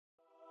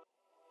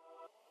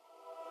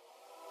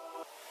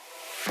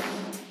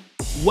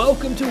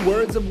Welcome to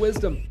Words of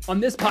Wisdom. On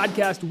this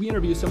podcast, we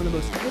interview some of the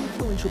most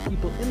influential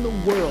people in the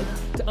world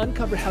to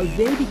uncover how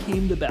they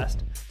became the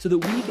best so that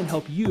we can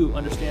help you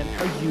understand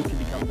how you can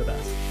become the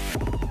best.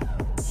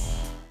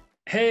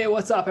 Hey,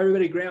 what's up,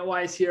 everybody? Grant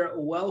Wise here.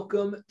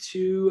 Welcome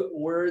to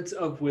Words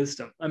of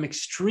Wisdom. I'm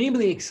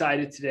extremely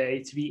excited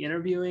today to be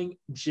interviewing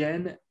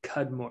Jen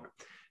Cudmore,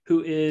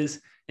 who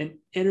is an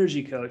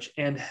energy coach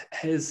and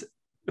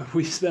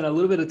we spent a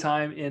little bit of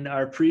time in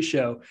our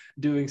pre-show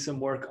doing some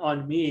work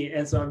on me.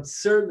 And so I'm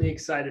certainly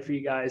excited for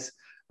you guys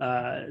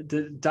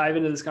to dive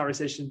into this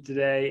conversation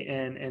today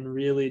and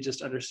really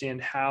just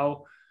understand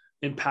how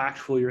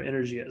impactful your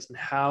energy is and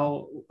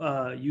how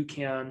you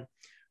can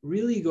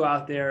really go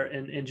out there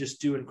and just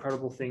do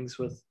incredible things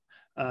with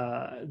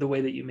the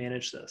way that you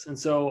manage this. And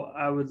so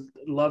I would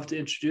love to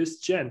introduce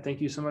Jen. Thank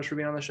you so much for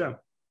being on the show.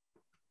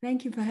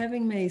 Thank you for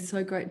having me.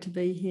 So great to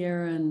be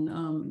here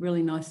and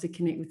really nice to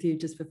connect with you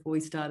just before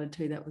we started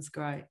too. That was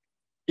great.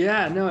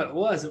 Yeah, no, it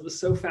was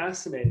so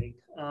fascinating.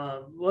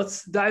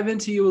 Let's dive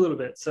into you a little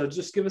bit. So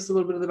just give us a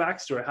little bit of the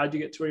backstory. How'd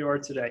you get to where you are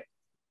today?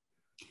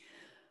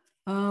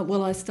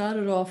 Well, I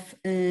started off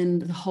in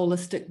the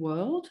holistic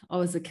world. I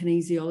was a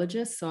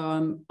kinesiologist.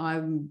 So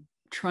I'm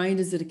trained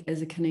as a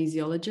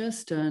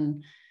kinesiologist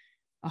and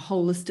a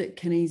holistic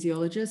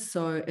kinesiologist.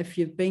 So if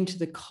you've been to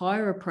the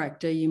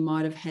chiropractor, you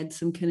might have had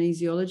some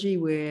kinesiology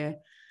where,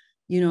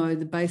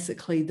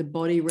 basically the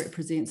body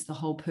represents the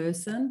whole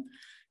person.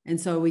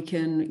 And so we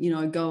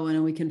can, go in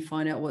and we can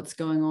find out what's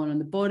going on in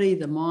the body,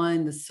 the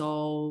mind, the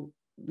soul,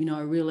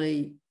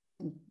 really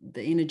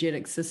the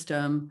energetic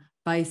system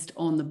based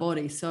on the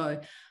body.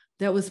 So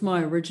that was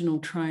my original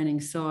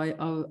training. So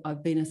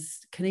I've been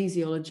a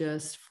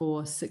kinesiologist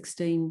for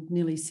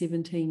nearly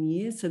 17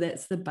 years. So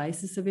that's the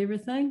basis of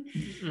everything.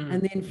 Mm-hmm.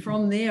 And then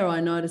from there, I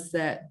noticed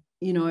that,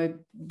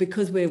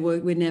 because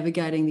we're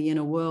navigating the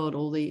inner world,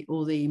 all the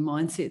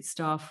mindset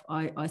stuff,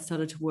 I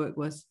started to work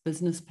with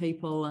business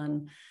people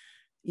and,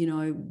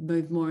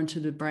 move more into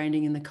the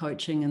branding and the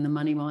coaching and the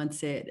money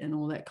mindset and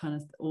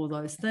all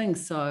those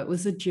things. So it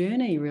was a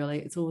journey, really.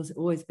 It's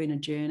always been a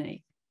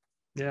journey.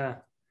 Yeah.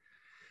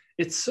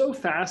 It's so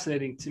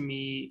fascinating to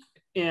me.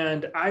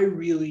 And I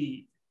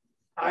really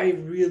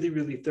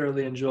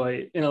thoroughly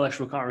enjoy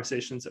intellectual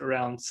conversations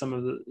around some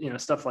of the,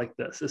 stuff like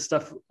this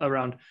stuff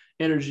around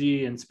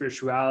energy and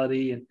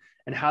spirituality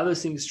and how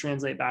those things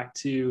translate back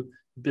to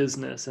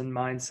business and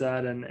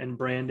mindset and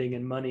branding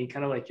and money,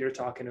 kind of like you're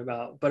talking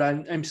about. But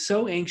I'm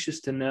so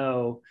anxious to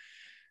know,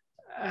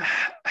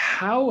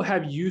 how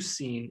have you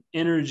seen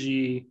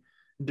energy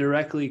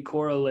directly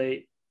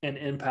correlate and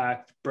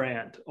impact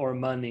brand or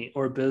money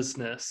or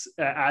business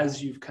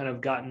as you've kind of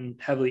gotten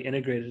heavily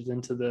integrated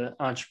into the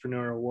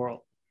entrepreneurial world?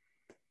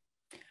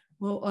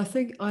 Well, I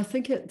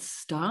think it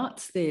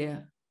starts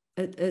there.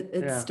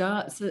 It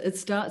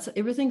starts.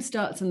 Everything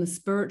starts in the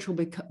spiritual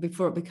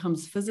before it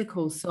becomes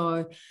physical.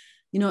 So,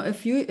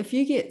 if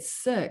you get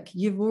sick,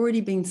 you've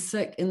already been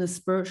sick in the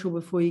spiritual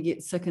before you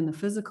get sick in the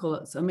physical.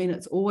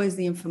 It's always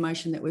the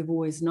information that we've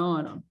always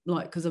known.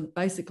 Because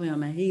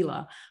I'm a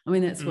healer.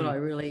 That's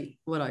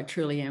what I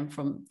truly am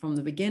from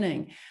the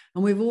beginning.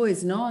 And we've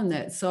always known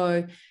that.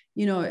 So,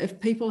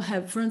 if people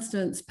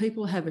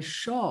have a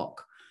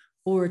shock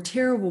or a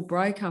terrible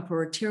breakup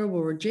or a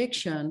terrible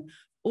rejection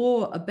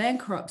or a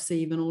bankruptcy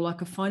even, or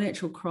like a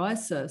financial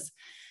crisis,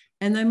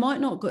 and they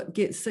might not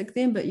get sick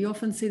then, but you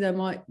often see they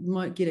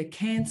might get a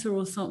cancer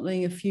or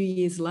something a few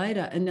years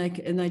later, and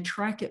they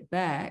track it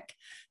back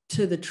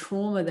to the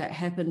trauma that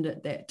happened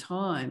at that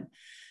time.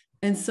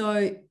 And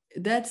so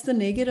that's the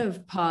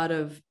negative part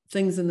of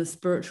things in the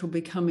spiritual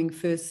becoming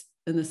first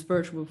in the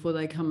spiritual before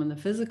they come in the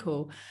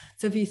physical.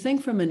 So if you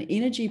think from an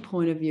energy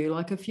point of view,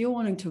 like if you're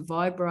wanting to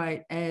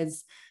vibrate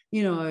as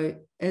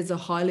a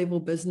high level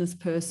business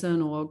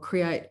person or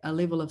create a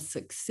level of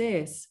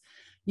success,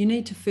 you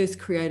need to first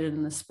create it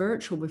in the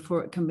spiritual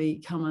before it can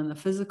become in the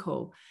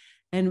physical.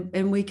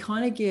 And we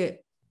kind of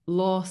get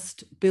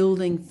lost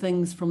building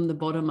things from the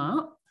bottom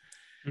up,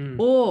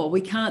 or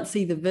we can't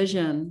see the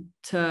vision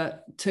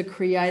to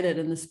create it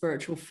in the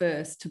spiritual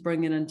first to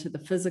bring it into the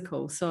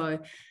physical. So,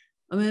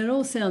 it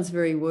all sounds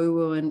very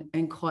woo-woo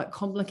and quite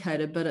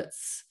complicated, but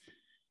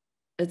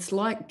it's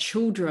like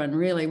children,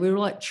 really. We're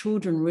like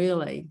children,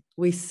 really.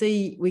 We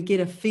get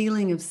a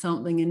feeling of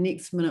something and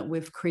next minute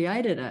we've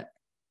created it.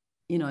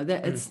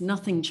 It's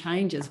nothing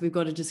changes. We've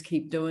got to just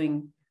keep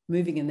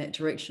moving in that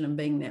direction and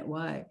being that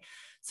way.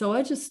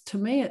 So to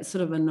me, it's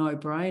sort of a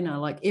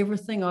no-brainer. Like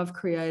everything I've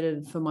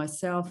created for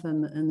myself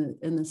and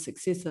the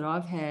success that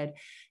I've had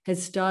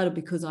has started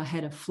because I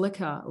had a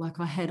flicker, like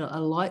I had a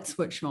light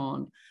switch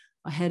on.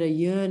 I had a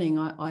yearning.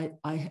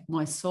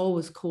 My soul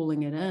was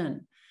calling it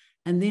in.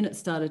 And then it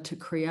started to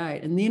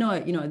create. And then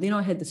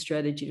I had the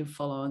strategy to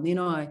follow. And then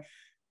I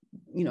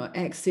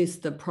access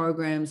the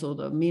programs or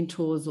the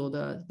mentors or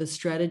the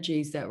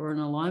strategies that were in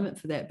alignment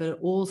for that. But it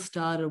all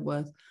started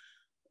with,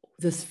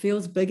 this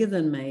feels bigger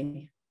than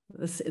me.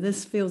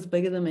 This feels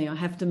bigger than me. I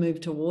have to move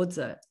towards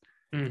it.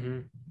 Mm-hmm.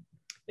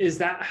 Is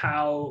that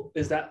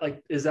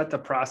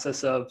the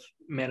process of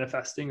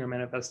manifesting or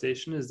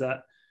manifestation? Is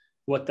that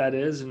what that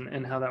is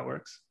and how that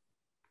works?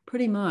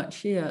 Pretty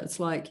much, yeah. It's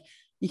like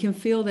you can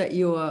feel that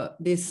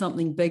there's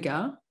something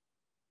bigger,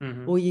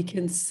 or you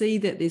can see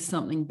that there's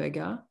something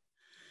bigger.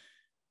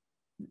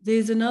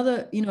 There's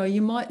another,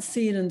 you might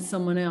see it in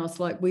someone else.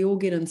 Like we all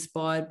get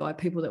inspired by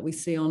people that we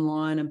see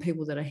online and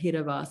people that are ahead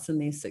of us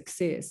and their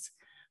success.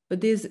 But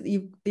there's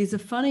a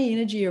funny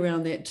energy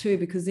around that too,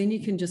 because then you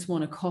can just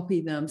want to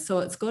copy them. So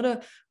it's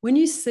when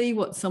you see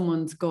what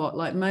someone's got,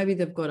 like maybe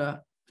they've got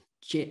a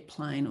jet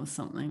plane or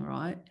something,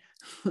 right?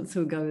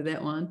 So we'll go with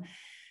that one.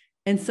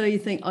 And so you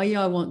think, oh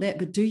yeah, I want that.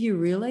 But do you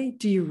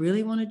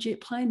really want a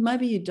jet plane?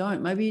 Maybe you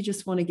don't. Maybe you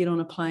just want to get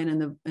on a plane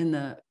and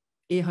the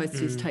air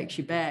hostess takes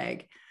your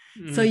bag.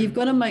 So you've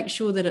got to make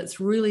sure that it's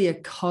really a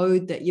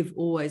code that you've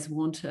always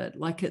wanted.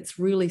 Like it's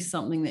really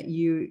something that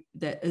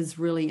is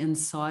really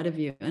inside of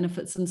you. And if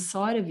it's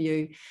inside of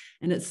you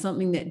and it's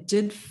something that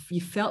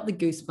you felt the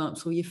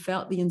goosebumps or you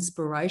felt the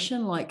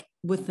inspiration, like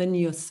within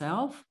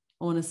yourself,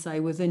 I want to say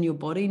within your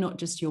body, not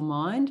just your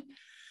mind,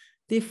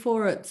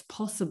 therefore it's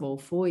possible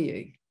for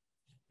you.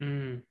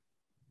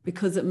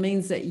 Because it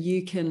means that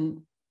you've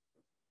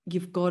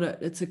got it.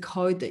 It's a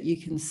code that you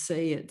can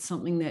see. It's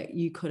something that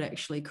you could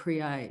actually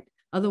create.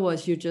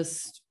 Otherwise, you're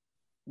just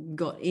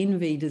got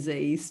envy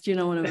disease. Do you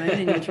know what I mean?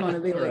 And you're trying to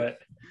be like, right.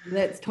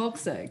 That's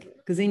toxic,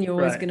 because then you're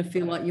always going to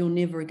feel like you're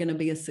never going to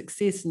be a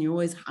success, and you're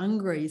always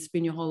hungry. You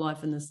spend your whole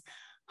life in this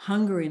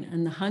hunger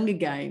in the Hunger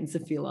Games,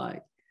 if you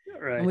like.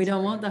 Right. And we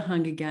don't want the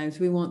Hunger Games.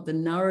 We want the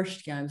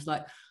nourished games.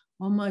 Like,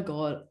 oh my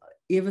God,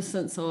 ever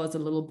since I was a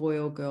little boy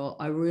or girl,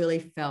 I really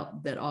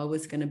felt that I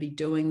was going to be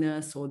doing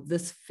this, or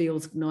this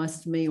feels nice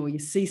to me, or you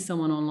see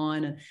someone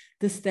online and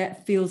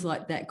that feels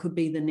like that could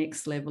be the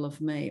next level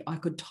of me. I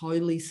could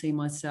totally see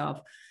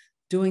myself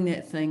doing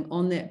that thing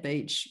on that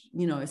beach,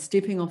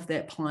 stepping off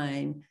that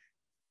plane,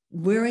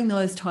 wearing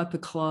those type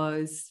of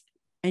clothes,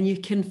 and you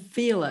can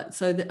feel it.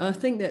 So I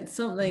think that's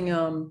something,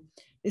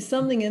 there's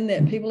something in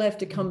that. People have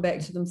to come back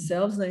to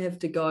themselves, and they have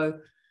to go,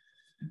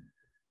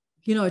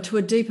 to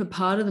a deeper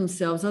part of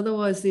themselves.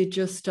 Otherwise, they're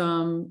just,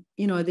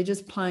 they're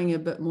just playing a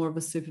bit more of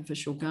a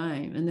superficial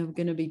game, and they're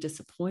going to be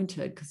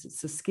disappointed because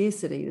it's a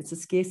scarcity. It's a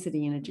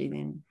scarcity energy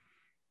then,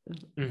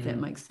 if that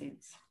makes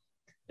sense.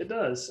 It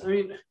does. I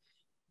mean,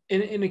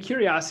 in a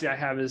curiosity I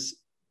have is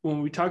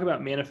when we talk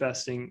about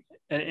manifesting,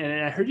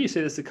 and I heard you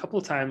say this a couple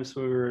of times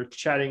when we were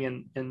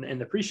chatting in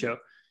the pre-show,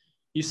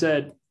 you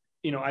said,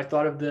 I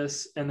thought of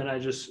this and then I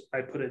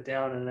put it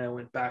down and I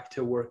went back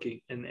to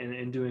working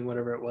and doing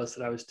whatever it was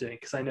that I was doing,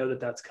 because I know that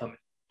that's coming.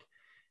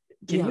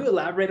 Can you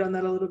elaborate on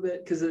that a little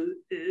bit? Because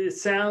it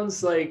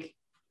sounds like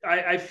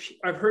I've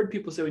heard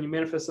people say when you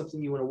manifest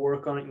something, you want to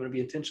work on it, you want to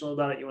be intentional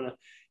about it, you want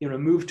to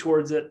move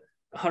towards it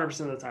 100%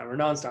 of the time or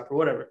nonstop or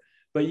whatever.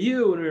 But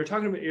when we were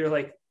talking about, you're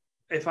like,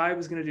 if I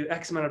was going to do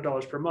X amount of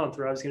dollars per month,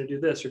 or I was going to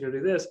do this or going to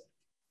do this,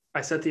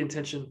 I set the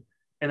intention.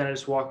 And then I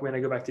just walk away and I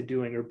go back to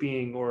doing or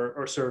being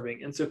or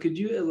serving. And so could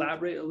you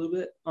elaborate a little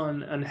bit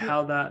on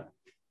how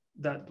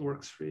that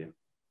works for you?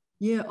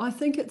 Yeah, I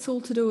think it's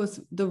all to do with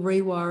the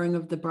rewiring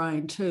of the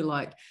brain too.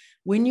 Like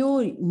when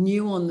you're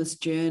new on this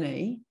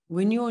journey,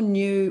 when you're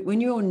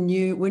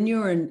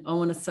in, I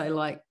want to say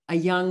like a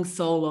young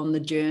soul on the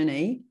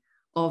journey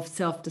of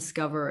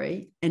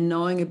self-discovery and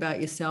knowing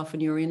about yourself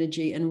and your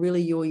energy and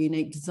really your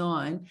unique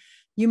design,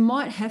 you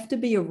might have to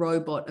be a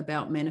robot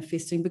about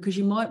manifesting, because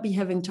you might be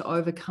having to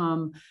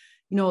overcome,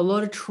 a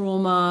lot of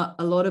trauma,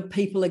 a lot of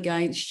people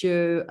against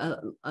you,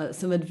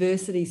 some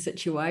adversity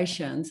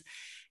situations.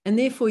 And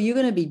therefore, you're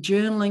going to be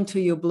journaling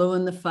till you're blue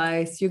in the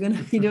face. You're going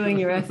to be doing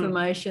your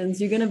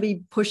affirmations. You're going to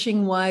be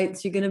pushing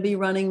weights. You're going to be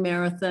running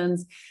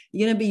marathons.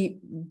 You're going to be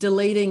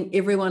deleting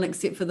everyone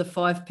except for the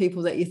 5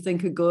 people that you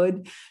think are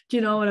good. Do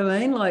you know what I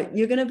mean? Like,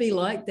 you're going to be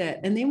like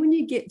that. And then when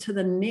you get to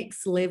the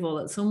next level,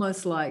 it's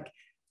almost like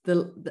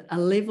a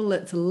level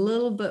that's a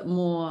little bit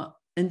more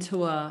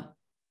into I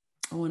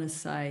want to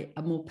say,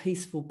 a more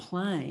peaceful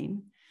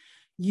plane.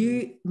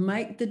 You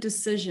make the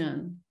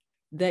decision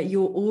that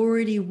you're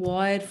already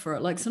wired for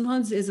it. Like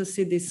sometimes, as I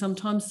said, there's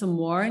sometimes some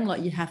wiring,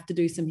 like you have to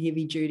do some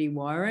heavy duty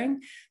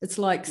wiring. It's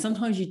like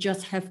sometimes you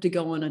just have to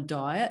go on a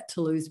diet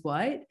to lose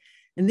weight,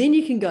 and then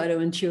you can go to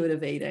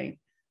intuitive eating.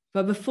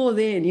 But before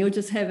then, you're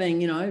just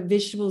having,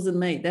 vegetables and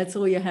meat. That's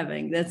all you're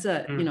having. That's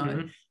it,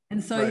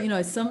 And so,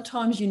 right.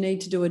 Sometimes you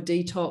need to do a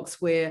detox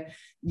where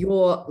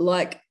you're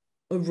like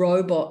a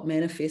robot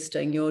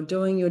manifesting. You're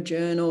doing your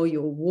journal,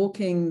 you're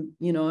walking,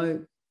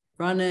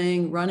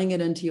 running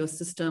it into your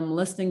system,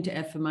 listening to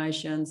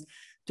affirmations,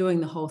 doing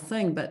the whole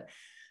thing. But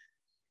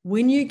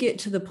when you get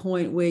to the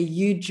point where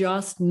you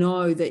just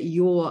know that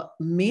you're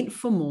meant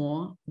for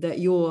more, that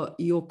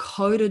you're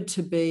coded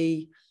to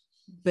be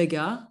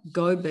bigger,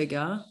 go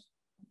bigger,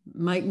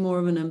 make more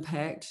of an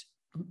impact,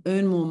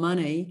 earn more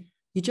money,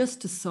 you just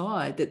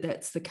decide that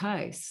that's the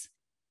case.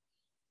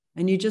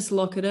 And you just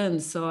lock it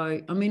in.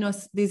 So, I mean,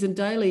 there's a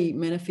daily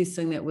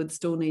manifesting that would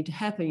still need to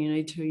happen. You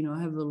need to,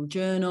 have a little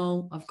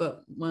journal. I've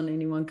got one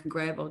anyone can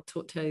grab. I'll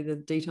tell you the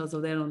details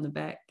of that on the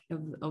back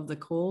of the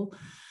call.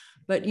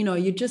 But,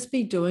 you'd just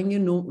be doing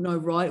your no,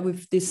 right.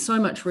 There's so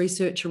much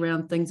research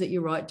around things that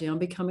you write down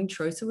becoming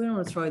true. So we don't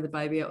want to throw the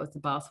baby out with the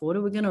bathwater.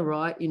 We're going to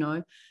write,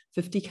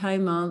 50K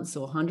months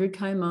or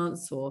 100K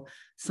months, or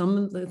some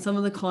of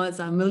the clients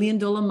are $1 million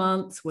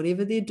months,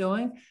 whatever they're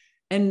doing.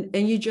 And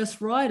you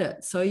just write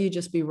it. So you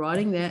just be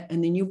writing that,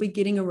 and then you'll be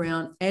getting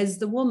around as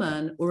the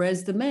woman or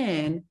as the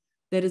man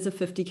that is a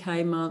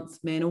 50K month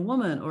man or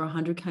woman, or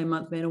 100K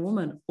month man or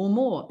woman, or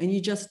more. And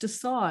you just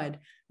decide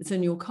it's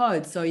in your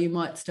code. So you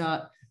might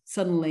start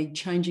suddenly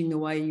changing the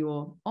way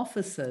your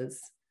office is.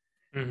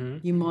 Mm-hmm.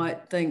 You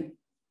might think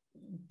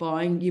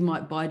you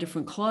might buy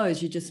different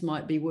clothes. You just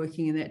might be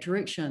working in that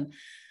direction.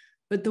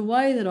 But the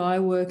way that I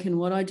work, and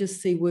what I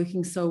just see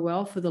working so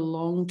well for the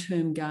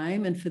long-term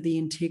game and for the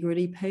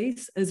integrity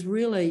piece, is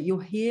really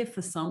you're here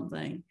for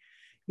something.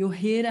 You're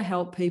here to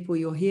help people.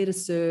 You're here to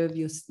serve.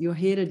 You're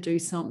here to do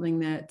something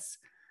that's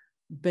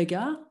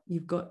bigger.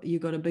 You've got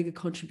a bigger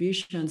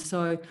contribution.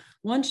 So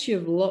once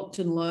you've locked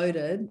and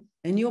loaded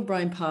in your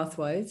brain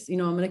pathways,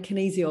 I'm a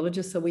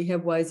kinesiologist, so we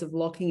have ways of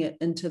locking it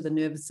into the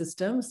nervous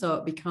system, so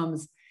it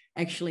becomes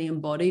actually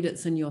embodied.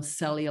 It's in your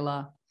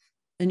cellular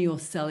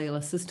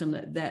system,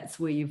 that's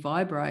where you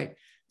vibrate.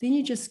 Then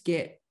you just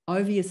get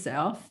over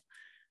yourself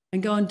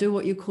and go and do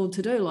what you're called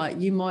to do. Like,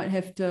 you might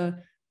have to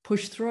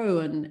push through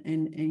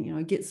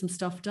and get some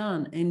stuff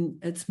done. And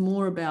it's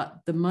more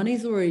about the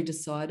money's already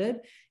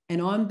decided,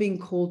 and I'm being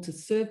called to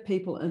serve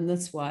people in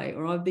this way,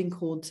 or I've been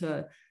called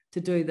to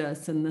do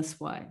this in this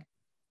way.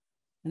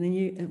 And then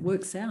it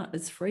works out.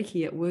 It's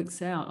freaky. It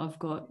works out. I've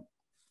got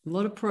a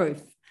lot of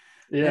proof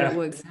that it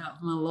works out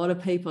on a lot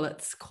of people.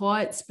 It's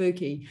quite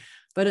spooky,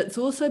 but it's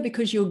also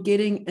because you're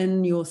getting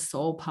in your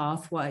soul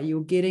pathway.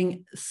 You're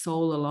getting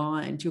soul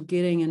aligned. You're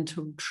getting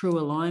into true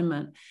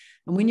alignment.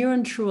 And when you're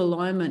in true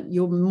alignment,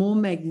 you're more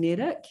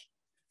magnetic,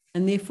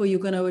 and therefore you're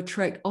going to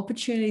attract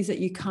opportunities that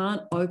you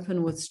can't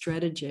open with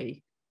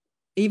strategy.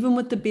 Even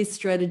with the best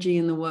strategy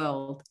in the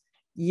world,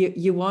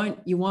 you won't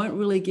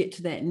really get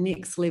to that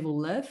next level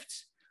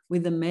lift where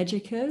the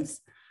magic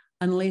is,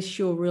 unless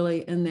you're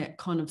really in that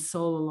kind of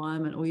soul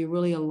alignment, or you're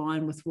really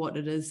aligned with what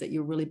it is that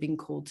you're really being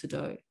called to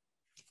do.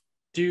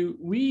 Do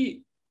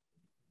we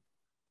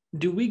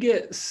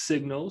get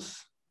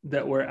signals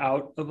that we're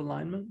out of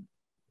alignment?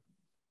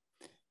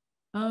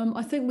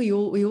 I think we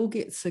all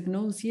get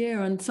signals,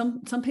 yeah, and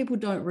some people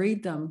don't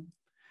read them.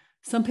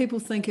 Some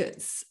people think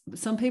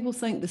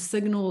the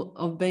signal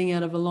of being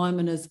out of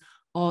alignment is,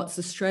 it's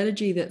a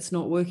strategy that's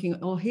not working.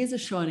 Oh, here's a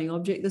shining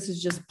object. This has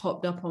just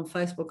popped up on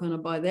Facebook, and I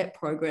buy that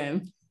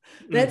program.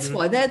 That's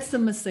why. That's the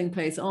missing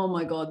piece. Oh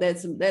my God,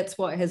 that's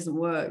why it hasn't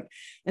worked.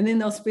 And then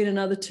they'll spend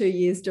another 2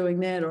 years doing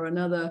that, or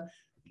another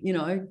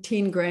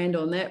 10 grand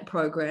on that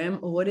program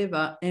or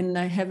whatever, and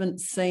they haven't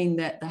seen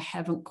that they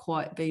haven't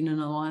quite been in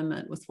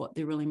alignment with what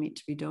they're really meant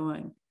to be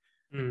doing.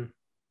 And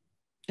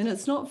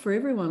it's not for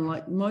everyone.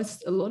 Like,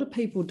 a lot of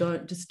people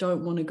don't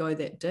want to go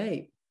that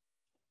deep.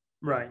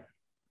 Right.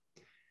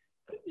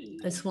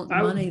 They just want the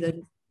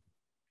money.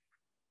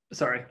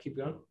 Sorry, keep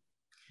going.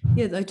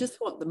 Yeah, they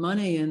just want the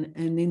money, and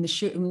then the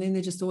shoe, and then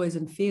they're just always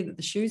in fear that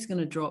the shoe's going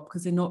to drop,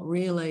 because they're not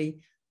really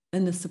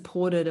in the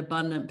supported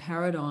abundant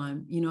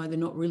paradigm. They're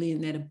not really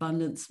in that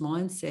abundance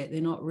mindset.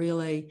 They're not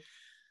really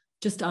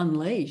just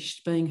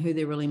unleashed, being who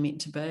they're really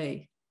meant to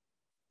be.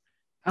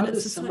 How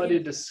does somebody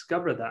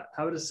discover that?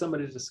 How does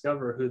somebody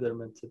discover who they're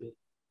meant to be?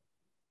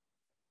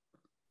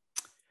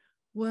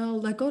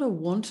 Well, they got to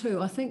want to.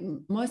 I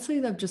think mostly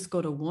they've just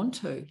got to want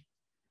to.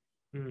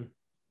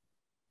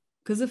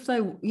 Because if they,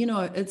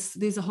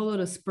 there's a whole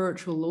lot of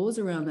spiritual laws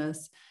around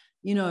this.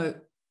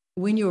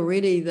 When you're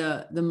ready,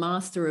 the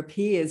master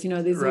appears.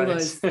 There's all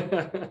those.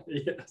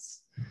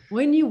 Yes.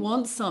 When you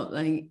want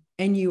something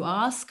and you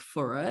ask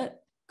for it,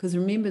 because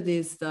remember,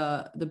 there's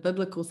the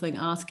biblical thing: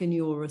 ask and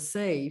you will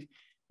receive.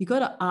 You got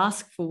to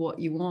ask for what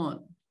you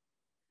want.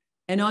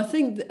 And I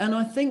think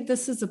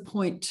this is a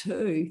point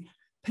too.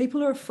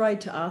 People are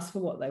afraid to ask for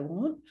what they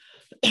want.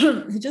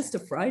 They're just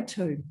afraid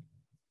to.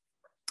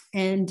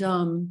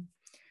 And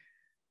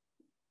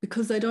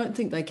because they don't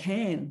think they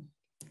can,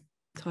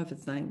 type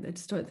of thing. They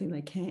just don't think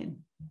they can.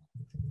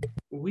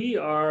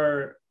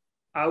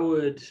 I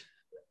would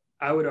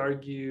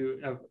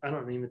argue, I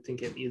don't even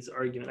think it needs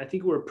argument. I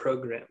think we're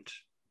programmed,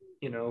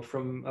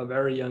 from a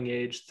very young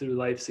age through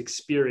life's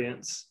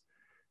experience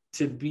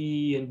to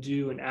be and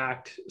do and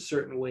act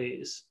certain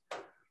ways.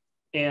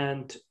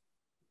 And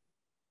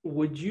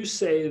would you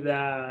say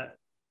that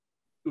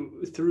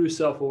through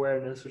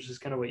self-awareness, which is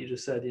kind of what you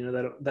just said,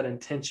 that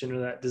intention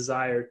or that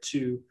desire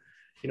to,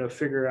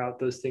 figure out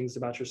those things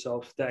about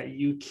yourself, that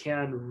you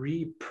can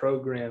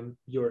reprogram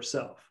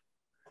yourself?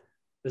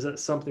 Is that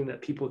something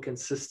that people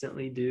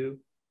consistently do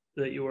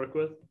that you work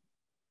with?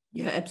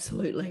 Yeah,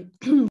 absolutely.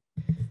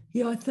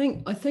 Yeah, I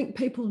think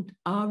people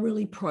are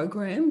really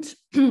programmed,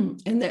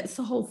 and that's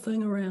the whole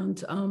thing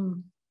around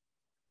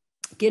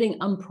getting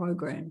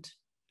unprogrammed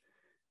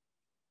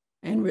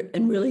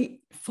and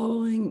really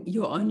following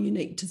your own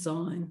unique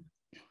design.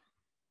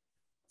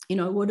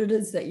 What it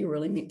is that you're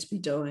really meant to be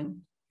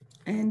doing.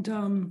 And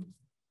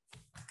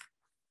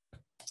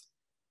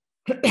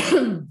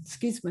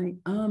excuse me.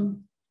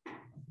 And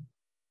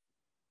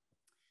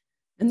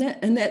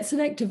that's an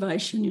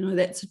activation,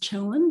 that's a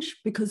challenge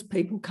because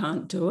people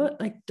can't do it.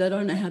 Like they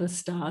don't know how to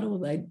start, or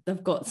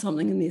they've got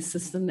something in their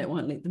system that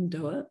won't let them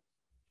do it.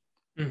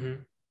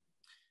 Mm-hmm.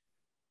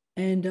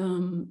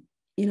 And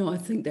I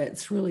think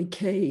that's really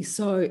key.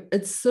 So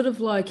it's sort of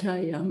like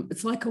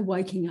it's like a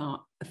waking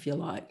up, if you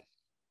like.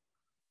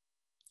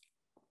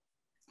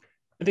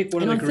 I think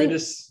one of the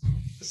greatest,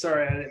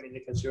 sorry, I didn't mean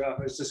to cut you off.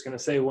 I was just going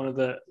to say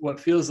what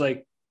feels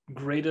like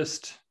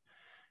greatest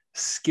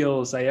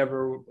skills I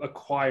ever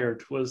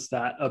acquired was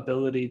that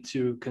ability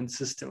to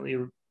consistently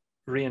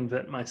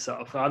reinvent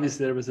myself.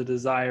 Obviously there was a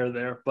desire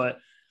there, but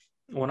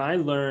when I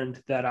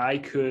learned that I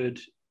could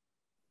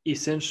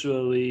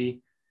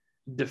essentially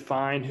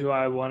define who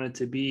I wanted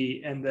to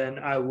be, and then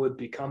I would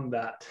become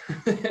that,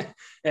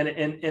 and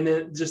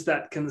it, just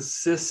that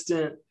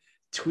consistent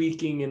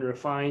tweaking and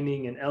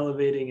refining and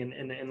elevating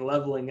and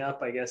leveling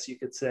up, I guess you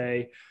could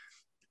say.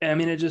 I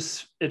mean,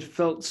 it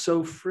felt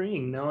so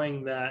freeing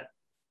knowing that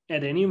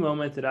at any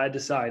moment that I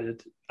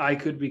decided, I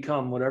could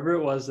become whatever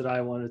it was that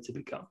I wanted to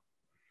become.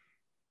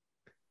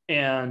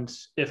 And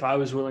if I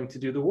was willing to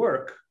do the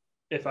work,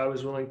 if I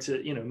was willing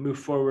to, move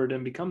forward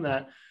and become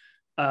that.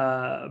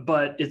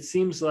 But it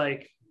seems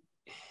like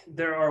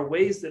there are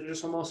ways that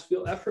just almost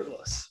feel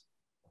effortless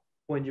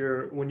when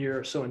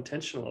you're so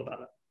intentional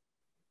about it.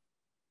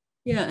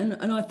 Yeah.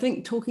 And I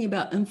think talking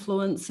about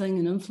influencing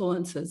and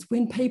influences,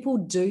 when people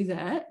do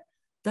that,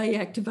 they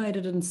activate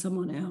it in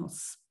someone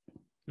else.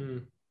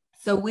 Mm.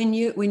 So when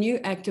you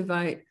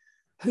activate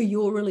who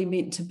you're really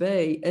meant to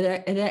be,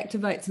 it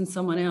activates in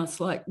someone else.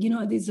 Like,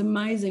 there's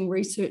amazing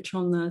research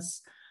on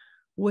this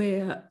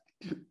where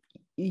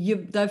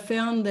they've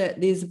found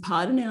that there's a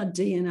part in our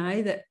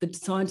DNA that the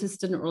scientists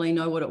didn't really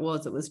know what it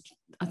was.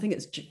 I think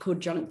it's called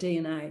junk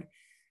DNA.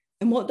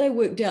 And what they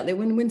worked out that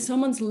when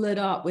someone's lit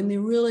up, when they're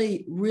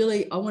really,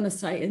 really, I want to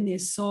say in their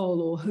soul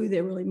or who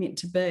they're really meant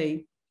to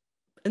be,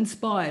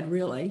 inspired,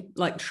 really,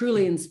 like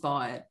truly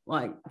inspired,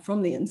 like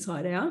from the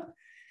inside out,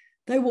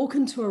 they walk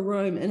into a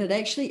room and it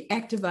actually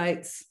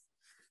activates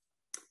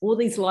all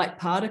these light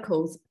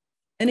particles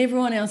and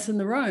everyone else in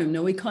the room.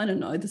 Now, we kind of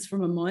know this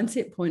from a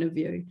mindset point of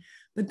view,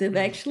 but they've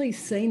actually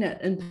seen it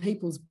in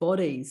people's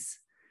bodies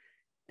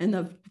and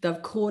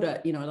they've caught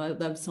it,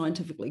 they've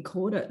scientifically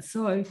caught it.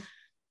 So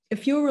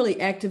if you're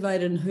really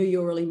activated in who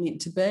you're really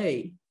meant to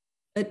be,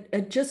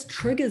 it just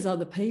triggers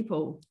other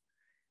people.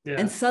 Yeah.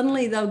 And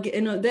suddenly they'll get,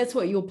 that's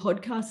what your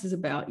podcast is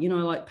about,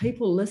 like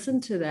people listen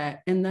to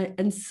that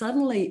and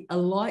suddenly a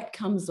light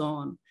comes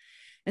on.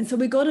 And so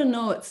we got to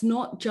know it's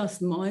not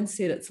just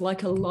mindset. It's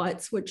like a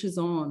light switches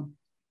on.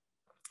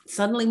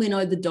 Suddenly we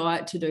know the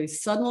diet to do.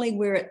 Suddenly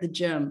we're at the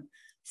gym.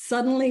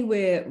 Suddenly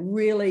we're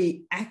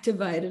really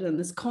activated in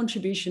this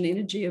contribution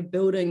energy of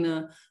building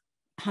the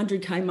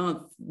 100K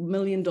month, $1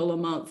 million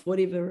month,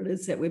 whatever it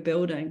is that we're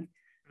building.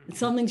 And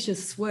something's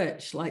just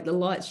switched, like the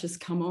lights just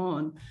come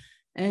on.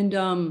 And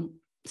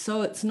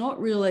so it's not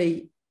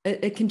really,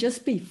 it can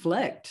just be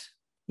flicked.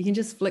 You can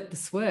just flick the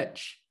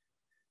switch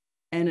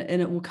and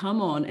it will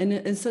come on.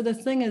 And so the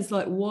thing is,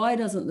 like, why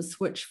doesn't the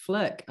switch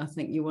flick? I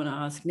think you want to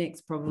ask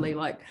next, probably,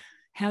 like,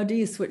 how do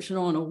you switch it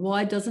on? Or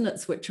why doesn't it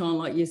switch on?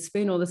 Like, you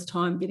spend all this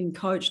time getting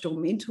coached or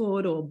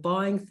mentored or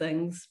buying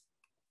things,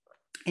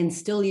 and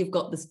still you've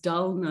got this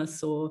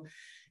dullness or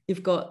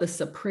you've got this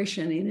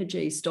suppression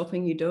energy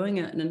stopping you doing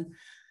it. And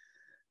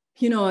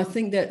I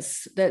think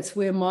that's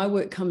where my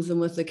work comes in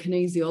with the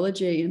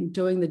kinesiology and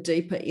doing the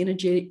deeper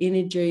energy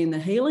and the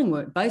healing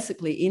work,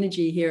 basically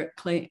energy here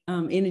at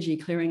energy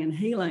clearing and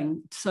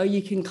healing. So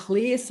you can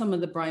clear some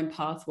of the brain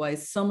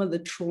pathways, some of the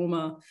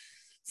trauma,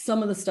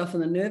 some of the stuff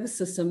in the nervous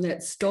system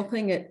that's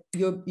stopping it,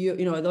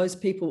 those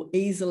people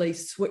easily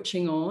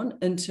switching on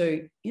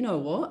into,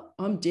 what,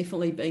 I'm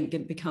definitely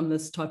become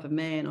this type of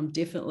man.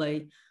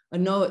 I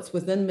know it's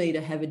within me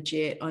to have a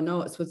jet. I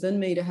know it's within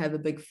me to have a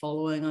big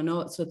following. I know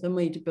it's within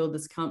me to build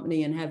this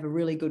company and have a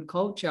really good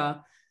culture.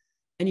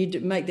 And you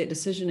make that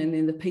decision and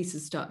then the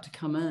pieces start to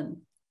come in.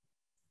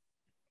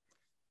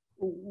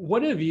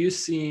 What have you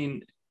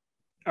seen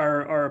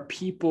are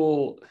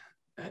people,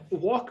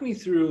 walk me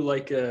through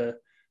like a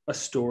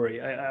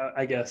story,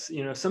 I guess,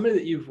 somebody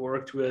that you've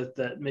worked with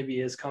that maybe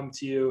has come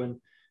to you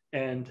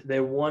and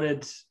they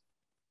wanted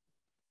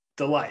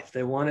the life,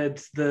 they wanted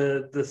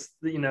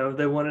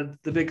they wanted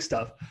the big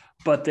stuff,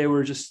 but they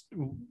were just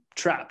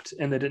trapped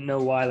and they didn't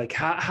know why. Like,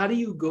 how do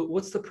you go,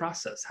 what's the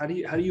process? How do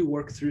you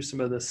work through some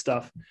of this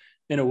stuff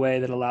in a way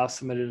that allows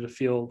somebody to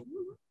feel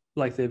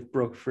like they've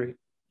broke free?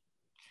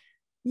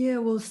 Yeah,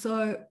 well,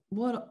 so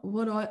what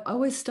I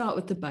always start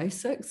with the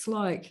basics,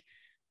 like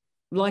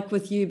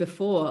with you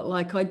before,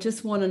 like I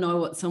just want to know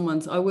what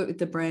I work with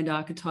the brand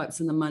archetypes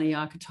and the money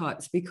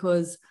archetypes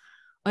because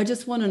I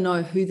just want to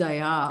know who they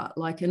are.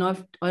 Like, and I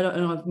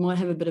might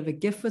have a bit of a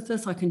gift with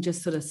this. I can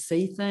just sort of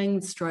see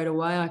things straight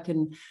away. I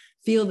can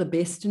feel the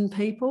best in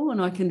people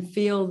and I can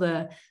feel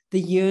the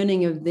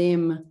yearning of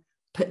them,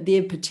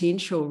 their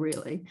potential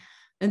really.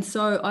 And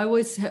so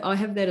I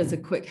have that as a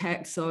quick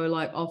hack. So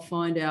like I'll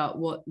find out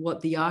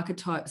what the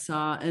archetypes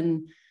are.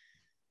 And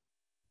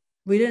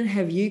we didn't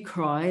have you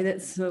cry.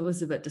 It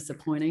was a bit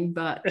disappointing,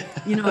 but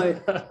you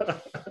know,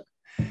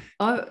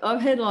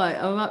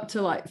 I'm up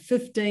to like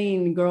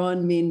 15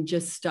 grown men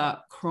just start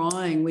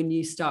crying when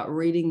you start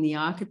reading the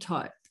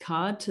archetype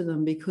card to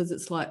them, because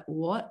it's like,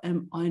 what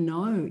am I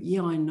know?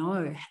 Yeah, I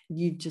know.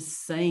 You've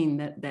just seen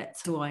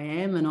that's who I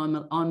am,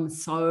 and I'm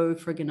so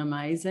friggin'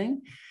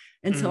 amazing.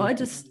 And so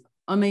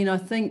I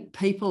think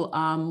people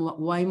are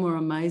way more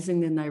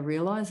amazing than they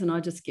realize, and I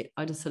just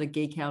sort of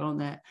geek out on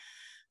that.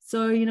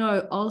 So, you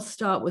know, I'll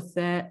start with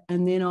that,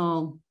 and then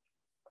I'll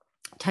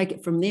take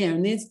it from there.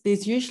 And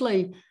there's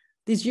usually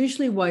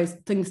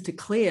things to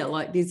clear,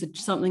 like there's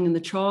something in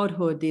the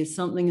childhood, there's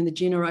something in the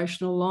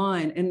generational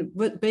line. And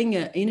with being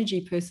an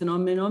energy person, I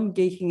mean, I'm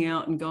geeking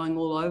out and going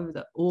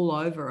all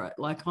over it.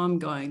 Like I'm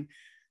going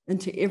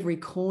into every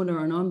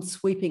corner and I'm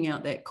sweeping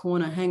out that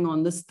corner. Hang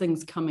on, this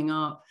thing's coming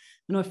up.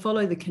 And I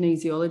follow the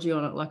kinesiology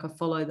on it. Like I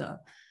follow the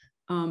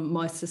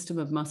my system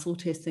of muscle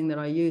testing that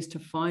I use to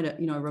find it,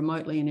 you know,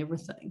 remotely and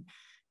everything.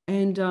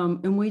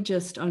 And we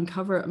just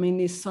uncover it. I mean,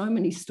 there's so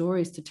many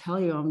stories to tell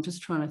you. I'm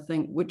just trying to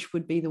think which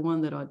would be the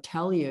one that I'd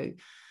tell you.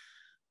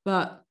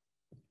 But,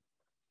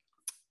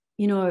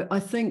 you know, I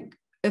think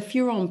if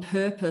you're on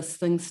purpose,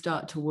 things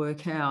start to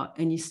work out,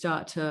 and you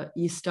start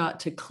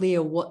to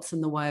clear what's in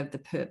the way of the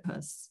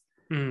purpose.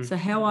 So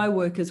how I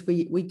work is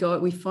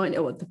we find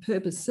out what the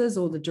purpose is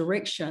or the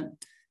direction,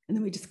 and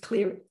then we just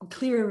clear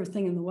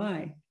everything in the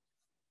way.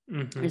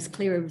 Just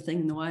clear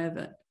everything in the way of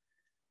it.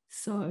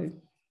 So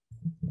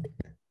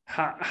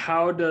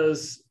how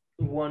does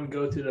one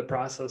go through the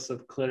process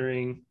of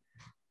clearing,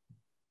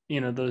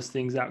 you know, those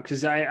things out?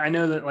 Because I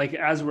know that, like,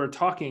 as we're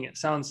talking, it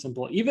sounds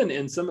simple. Even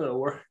in some of the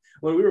work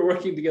when we were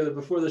working together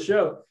before the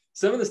show,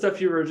 some of the stuff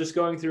you were just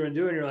going through and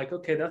doing, you're like,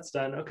 okay, that's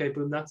done. Okay,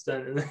 boom, that's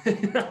done. And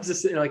then I was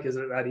just like, is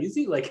it that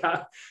easy? Like,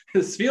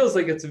 this feels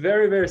like it's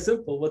very, very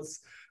simple.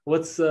 What's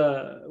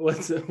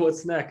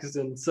next?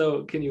 And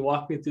so, can you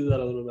walk me through that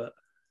a little bit?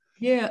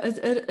 Yeah,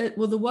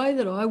 well, the way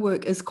that I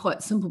work is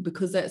quite simple,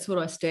 because that's what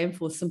I stand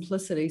for,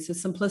 simplicity. So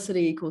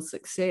simplicity equals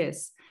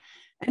success.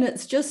 And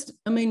it's just,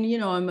 I mean, you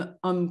know,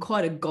 I'm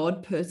quite a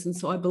God person,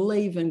 so I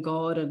believe in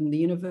God and the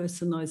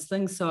universe and those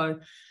things.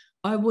 So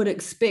I would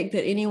expect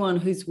that anyone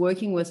who's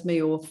working with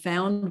me or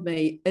found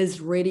me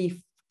is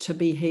ready to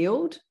be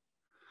healed.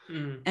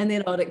 And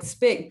then I'd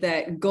expect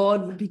that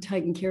God would be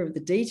taking care of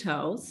the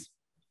details.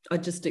 I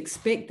just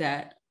expect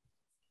that.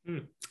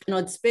 And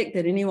I'd expect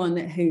that anyone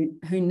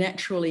who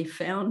naturally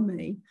found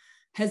me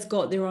has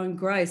got their own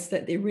grace,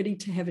 that they're ready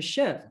to have a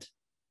shift.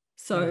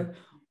 So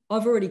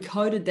I've already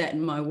coded that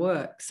in my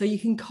work. So you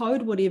can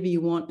code whatever you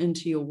want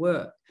into your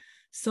work.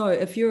 So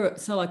if you're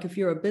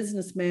a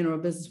businessman or a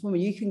businesswoman,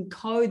 you can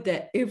code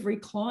that every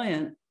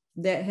client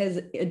that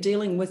has a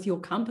dealing with your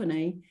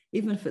company,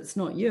 even if it's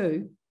not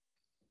you,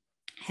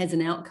 has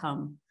an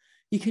outcome.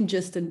 You can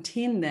just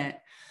intend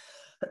that.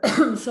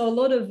 So a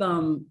lot of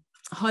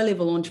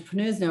high-level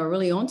entrepreneurs now are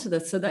really onto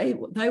this. So they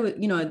were,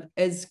 you know,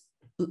 as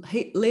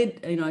led,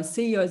 you know,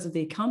 CEOs of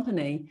their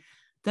company,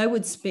 they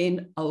would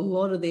spend a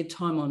lot of their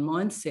time on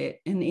mindset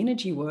and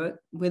energy work,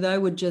 where they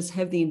would just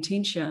have the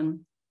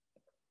intention,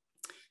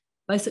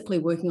 basically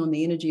working on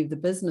the energy of the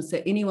business,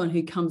 that anyone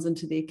who comes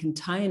into their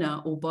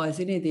container or buys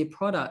any of their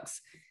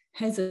products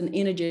has an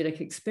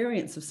energetic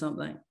experience of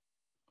something.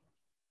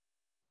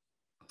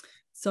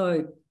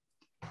 So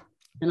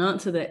in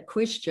answer to that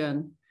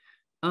question,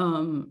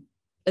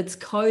 it's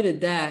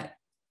coded that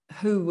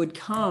who would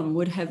come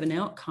would have an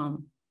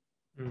outcome.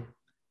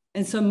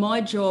 And so my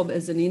job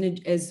as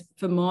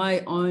for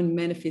my own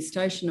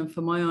manifestation and for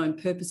my own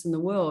purpose in the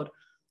world,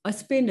 I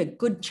spend a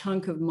good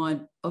chunk of my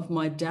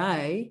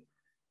day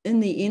in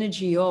the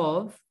energy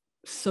of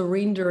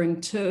surrendering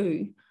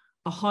to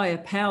a higher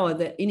power,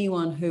 that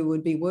anyone who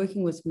would be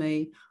working with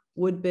me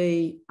would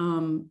be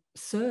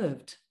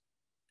served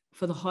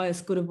for the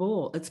highest good of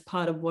all. It's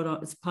part of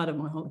it's part of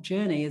my whole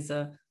journey.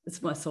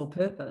 It's my sole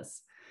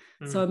purpose.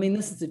 So, I mean,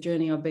 this is a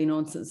journey I've been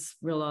on since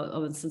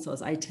I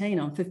was 18.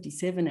 I'm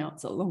 57 now.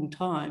 It's a long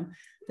time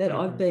that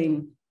I've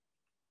been,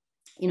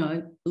 you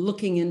know,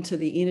 looking into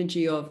the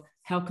energy of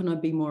how can I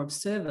be more of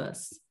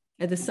service.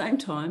 At the same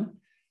time,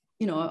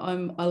 you know,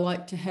 I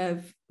like to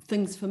have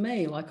things for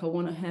me. Like I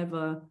want to have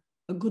a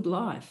good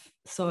life.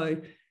 So,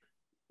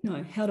 you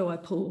know, how do I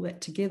pull all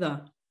that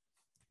together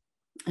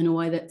in a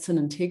way that's an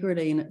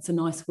integrity, and it's a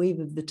nice weave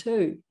of the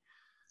two?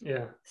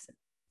 Yeah.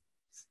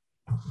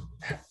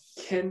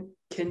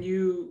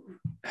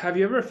 Have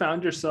you ever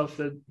found yourself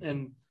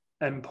in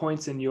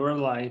points in your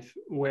life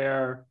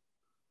where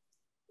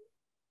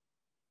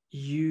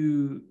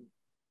I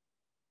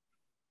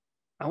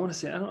want to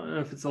say, I don't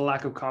know if it's a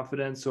lack of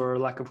confidence or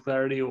lack of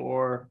clarity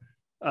or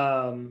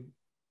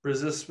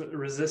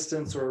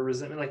resistance or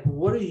resentment, like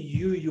what do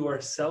you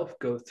yourself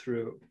go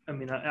through? I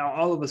mean,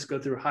 all of us go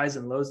through highs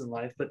and lows in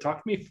life, but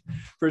talk to me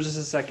for just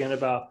a second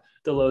about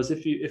the lows.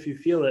 If you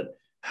feel it,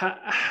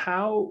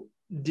 how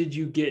did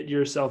you get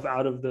yourself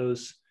out of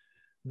those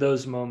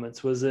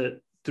moments? Was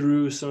it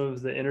through some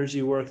of the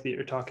energy work that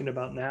you're talking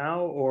about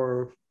now,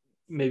 or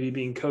maybe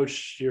being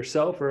coached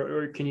yourself,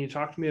 or can you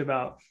talk to me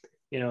about,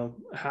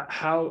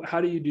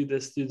 how do you do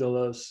this through the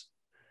lows?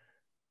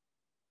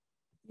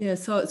 Yeah,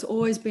 so it's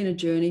always been a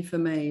journey for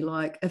me.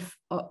 Like, if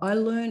I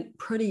learned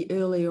pretty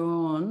early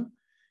on,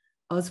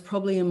 I was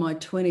probably in my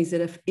 20s,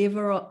 that if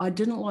ever I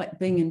didn't like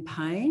being in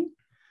pain.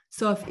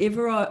 So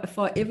if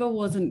I ever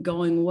wasn't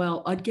going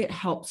well, I'd get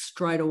help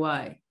straight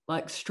away,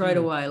 like straight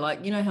away.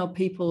 Like, you know how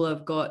people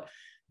have got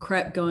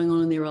crap going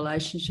on in their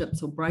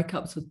relationships or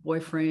breakups with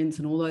boyfriends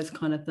and all those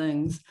kind of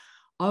things.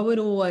 I would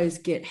always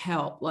get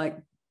help. Like,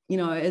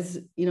 as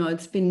you know,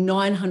 I'd spend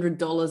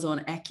 $900 on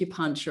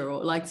acupuncture,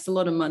 or like, it's a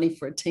lot of money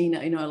for a teen,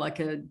 like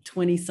a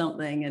 20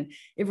 something, and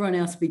everyone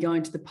else would be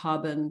going to the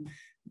pub and,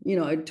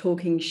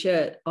 talking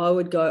shit. I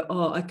would go,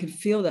 oh, I could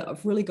feel that.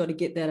 I've really got to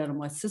get that out of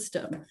my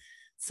system.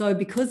 So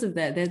because of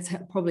that, that's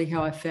probably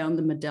how I found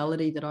the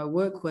modality that I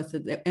work with.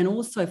 And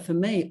also for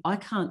me, I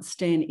can't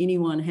stand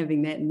anyone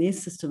having that in their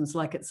systems.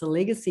 Like, it's a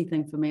legacy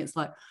thing for me. It's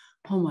like,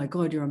 oh my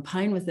God, you're in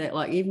pain with that.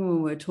 Like, even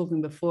when we were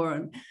talking before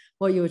and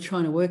what you were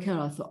trying to work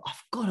out, I thought,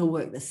 I've got to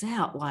work this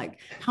out. Like,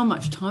 how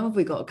much time have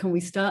we got? Can we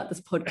start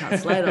this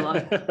podcast later?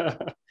 Like,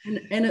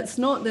 and it's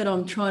not that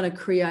I'm trying to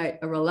create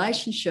a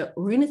relationship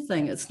or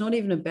anything. It's not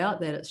even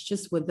about that. It's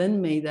just within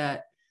me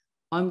that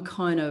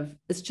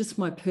it's just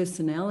my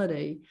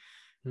personality.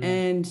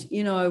 And,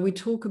 we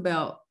talk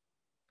about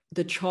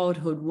the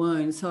childhood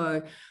wound.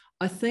 So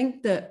I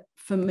think that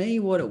for me,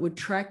 what it would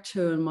track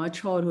to in my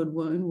childhood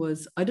wound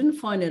was, I didn't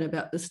find out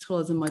about this till I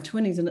was in my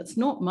 20s, and it's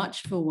not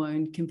much of a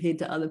wound compared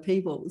to other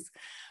people's.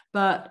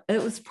 But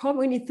it was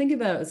probably, when you think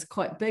about it, it's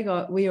quite big.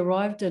 We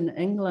arrived in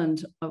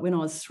England when I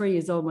was 3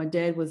 years old. My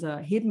dad was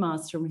a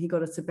headmaster and he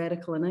got a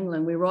sabbatical in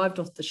England. We arrived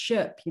off the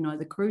ship,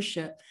 the cruise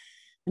ship,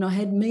 and I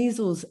had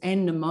measles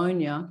and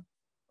pneumonia.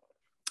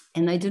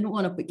 And they didn't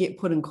want to get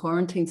put in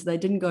quarantine, so they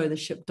didn't go to the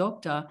ship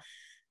doctor.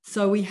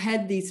 So we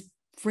had these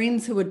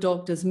friends who were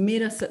doctors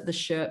met us at the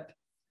ship.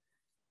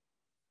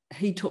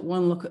 He took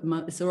one look at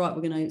me. It's all right,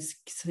 we're going to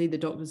see the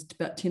doctors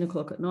about 10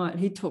 o'clock at night.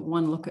 He took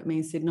one look at me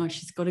and said, no,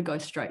 she's got to go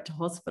straight to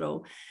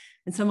hospital.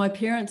 And so my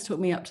parents took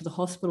me up to the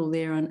hospital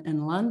there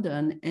in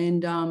London,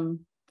 and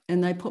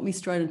they put me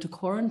straight into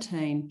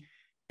quarantine.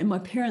 And my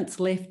parents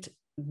left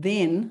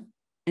then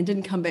and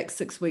didn't come back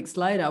 6 weeks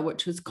later,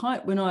 which was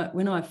when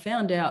I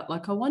found out,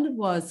 like, I wondered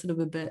why I was sort of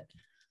a bit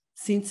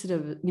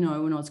sensitive,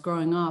 when I was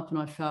growing up, and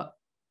I felt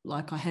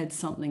like I had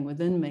something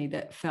within me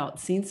that felt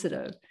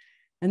sensitive.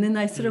 And then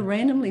they sort of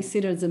randomly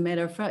said, as a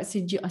matter of fact,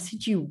 I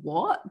said, you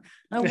what?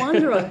 No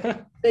wonder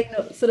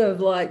I sort of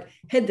like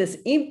had this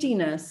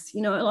emptiness,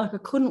 like I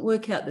couldn't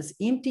work out this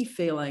empty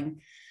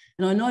feeling.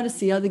 And I noticed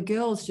the other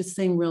girls just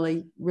seemed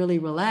really, really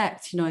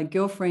relaxed,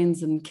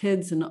 girlfriends and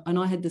kids. And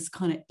I had this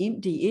kind of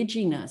empty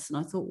edginess. And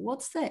I thought,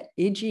 what's that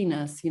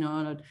edginess?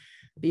 And I'd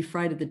be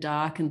afraid of the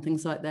dark and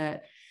things like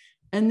that.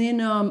 And then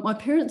my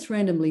parents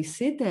randomly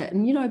said that.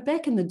 And,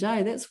 back in the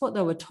day, that's what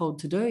they were told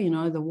to do.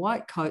 The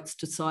white coats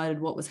decided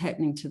what was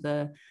happening to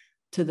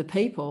the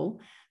people.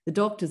 The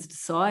doctors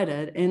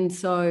decided. And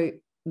so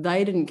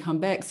they didn't come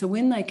back. So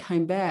when they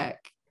came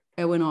back,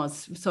 I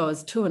was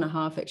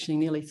 2.5, actually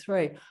nearly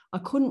 3, I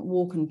couldn't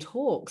walk and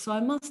talk. So I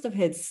must have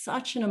had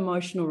such an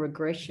emotional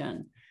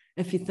regression,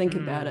 if you think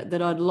about it,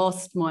 that I'd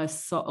lost my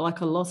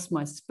I lost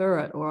my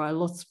spirit, or I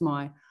lost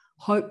my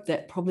hope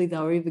that probably they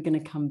were ever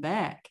going to come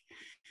back.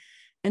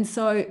 And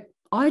so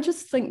I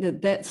just think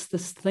that that's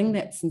this thing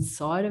that's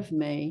inside of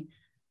me,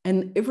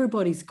 and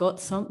everybody's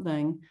got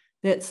something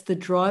that's the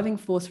driving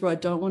force where I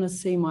don't want to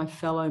see my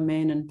fellow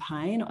man in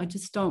pain. I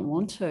just don't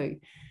want to.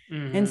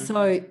 And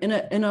so,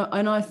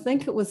 and I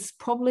think it was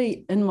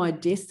probably in my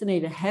destiny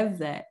to have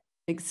that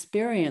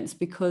experience,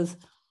 because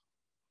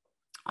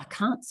I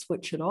can't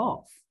switch it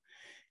off,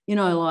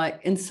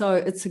 and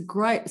so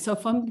so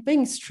if I'm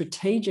being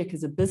strategic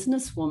as a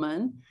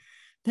businesswoman,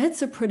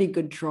 that's a pretty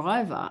good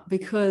driver,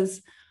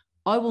 because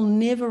I will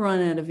never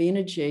run out of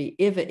energy,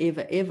 ever,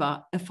 ever,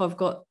 ever, if I've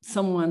got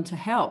someone to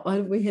help.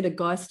 We had a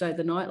guy stay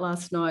the night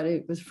last night.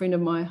 It was a friend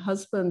of my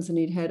husband's, and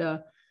he'd had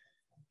a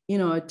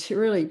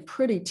really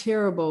pretty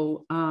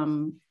terrible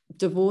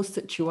divorce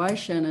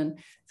situation. And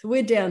so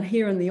we're down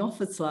here in the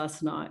office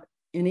last night,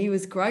 and he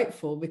was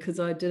grateful because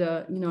I did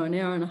an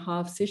hour and a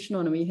half session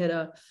on him. He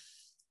had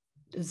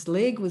his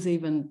leg was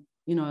even,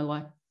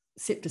 like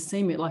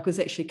septicemia, like was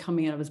actually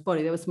coming out of his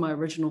body. That was my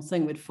original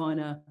thing. We'd find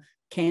a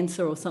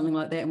cancer or something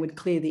like that, and we'd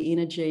clear the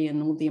energy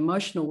and all the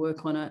emotional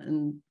work on it,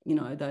 and,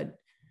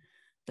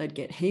 they'd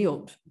get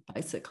healed.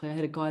 Basically, I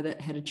had a guy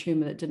that had a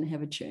tumor that didn't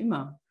have a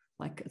tumor.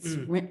 Like, it's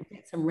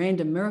some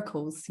random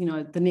miracles,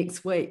 the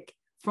next week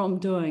from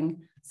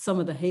doing some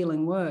of the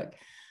healing work.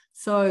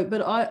 So,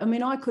 but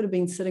I could have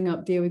been sitting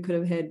up there. We could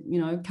have had,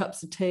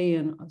 cups of tea,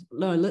 and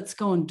no, let's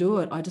go and do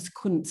it. I just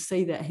couldn't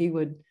see that he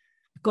would.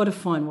 Got to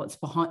find what's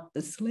behind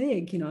this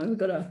leg. We've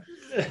got to,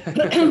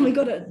 we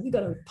got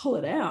to pull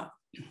it out.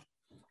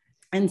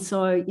 And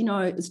so,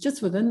 it's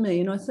just within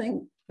me. And I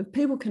think if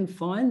people can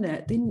find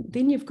that,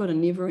 then you've got a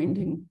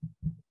never-ending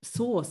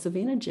source of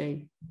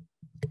energy.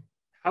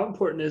 How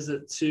important is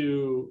it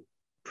to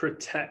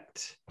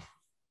protect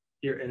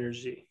your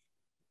energy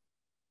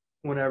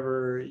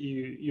whenever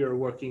you're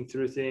working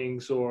through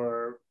things,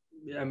 or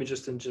I mean,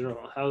 just in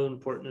general? How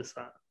important is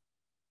that?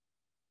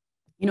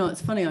 You know,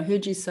 it's funny. I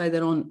heard you say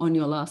that on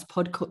your last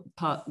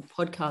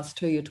podcast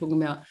too. You're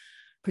talking about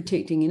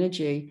protecting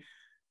energy,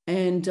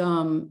 and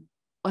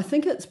I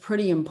think it's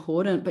pretty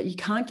important. But you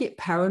can't get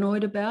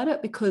paranoid about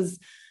it, because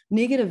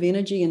negative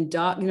energy and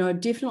dark. You know,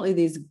 definitely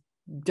there's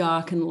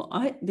dark and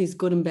light. There's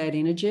good and bad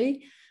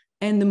energy,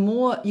 and the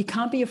more you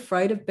can't be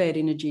afraid of bad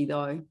energy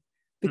though,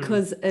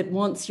 because it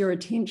wants your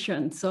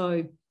attention.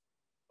 So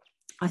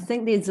I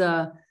think there's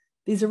a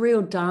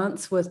real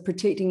dance with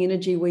protecting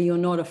energy where you're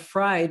not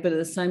afraid, but at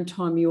the same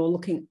time you're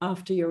looking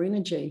after your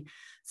energy.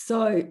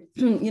 So,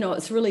 you know,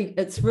 it's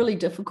really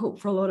difficult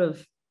for a lot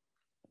of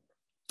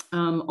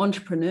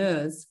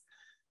entrepreneurs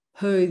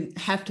who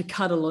have to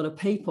cut a lot of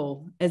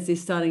people as they're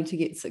starting to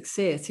get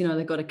success. You know,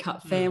 they've got to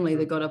cut family,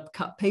 they've got to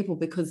cut people,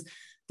 because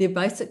they're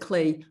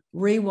basically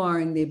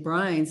rewiring their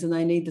brains and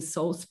they need the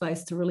soul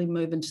space to really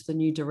move into the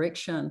new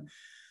direction.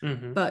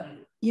 But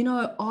you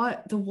know,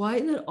 the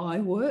way that I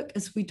work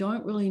is we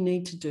don't really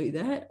need to do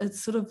that.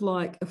 It's sort of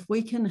like, if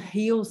we can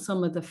heal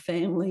some of the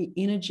family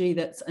energy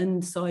that's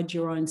inside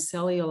your own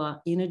cellular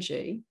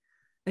energy,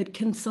 it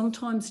can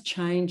sometimes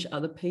change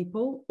other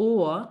people,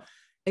 or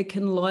it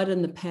can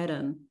lighten the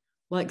pattern.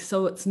 Like,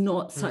 so it's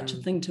not such a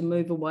thing to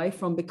move away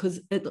from, because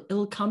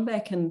it'll come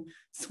back and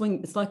swing.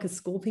 It's like a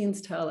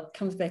scorpion's tail. It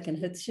comes back and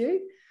hits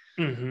you.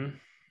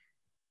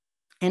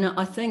 And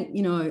I think,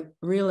 you know,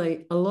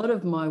 really a lot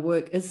of my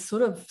work is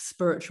sort of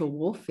spiritual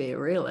warfare,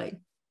 really.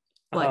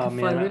 Like,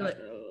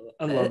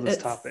 I love this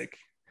topic.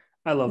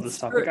 I love this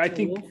topic. I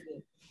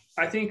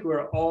think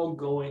we're all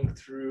going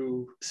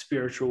through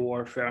spiritual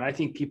warfare, and I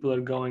think people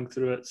are going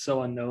through it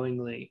so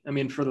unknowingly. I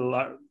mean,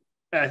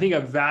 I think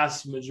a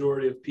vast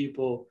majority of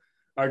people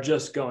are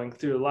just going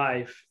through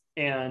life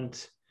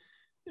and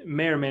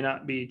may or may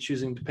not be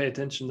choosing to pay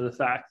attention to the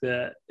fact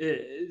that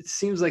it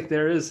seems like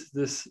there is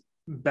this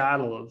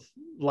battle of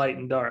light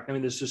and dark. I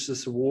mean, there's just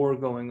this war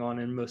going on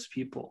in most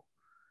people.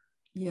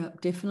 Yeah,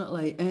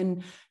 definitely.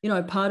 And, you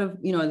know, part of,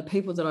 you know, the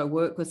people that I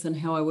work with and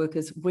how I work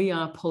is we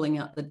are pulling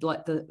out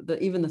the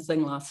even the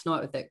thing last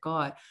night with that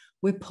guy,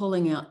 we're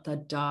pulling out the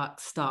dark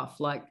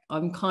stuff. Like,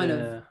 I'm kind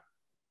of,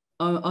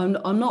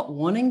 I'm not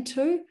wanting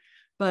to,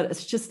 but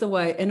it's just the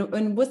way.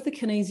 And with the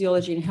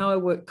kinesiology and how I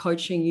work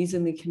coaching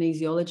using the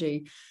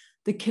kinesiology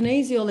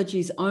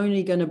is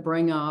only going to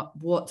bring up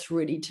what's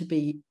ready to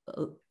be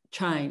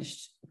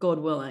changed, God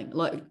willing.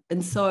 Like,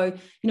 and so,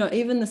 you know,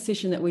 even the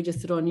session that we just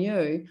did on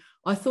you,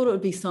 I thought it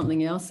would be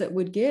something else that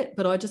would get,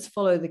 but I just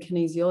follow the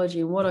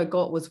kinesiology, and what I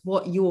got was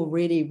what you're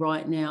ready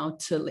right now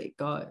to let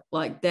go.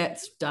 Like,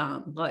 that's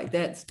done. Like,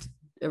 that's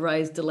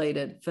erased,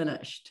 deleted,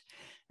 finished.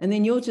 And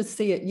then you'll just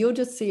see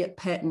it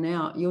pattern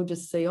out. You'll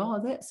just see,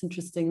 oh, that's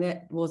interesting.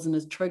 That wasn't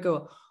as trigger.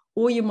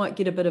 Or you might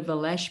get a bit of a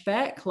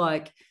lashback,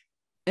 like,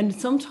 and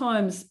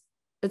sometimes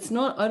it's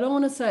not, I don't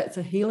want to say it's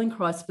a healing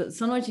crisis, but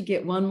sometimes you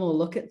get one more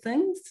look at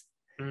things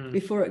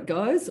before it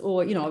goes.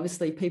 Or, you know,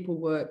 obviously people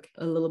work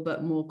a little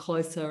bit more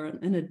closer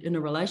in a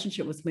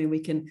relationship with me.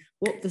 We can,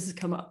 this has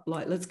come up,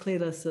 like, let's clear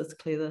this, let's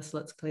clear this,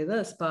 let's clear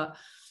this. But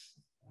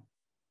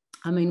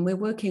I mean, we're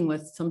working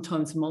with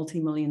sometimes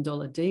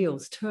multi-million-dollar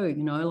deals too,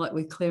 you know, like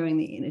we're clearing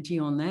the energy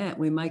on that.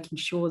 We're making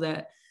sure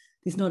that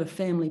there's not a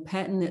family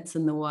pattern that's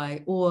in the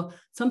way, or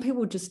some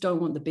people just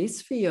don't want the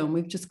best for you, and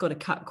we've just got to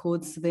cut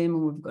cords to them,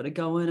 and we've got to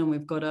go in and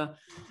we've got to,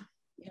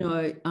 you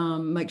know,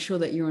 make sure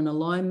that you're in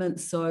alignment.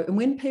 So, and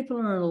when people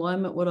are in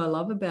alignment, what I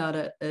love about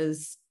it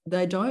is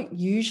they don't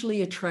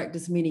usually attract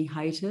as many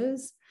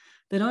haters.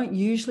 They don't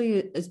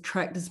usually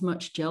attract as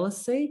much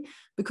jealousy,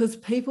 because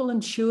people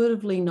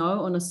intuitively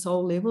know on a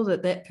soul level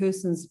that that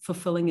person's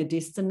fulfilling a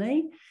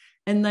destiny,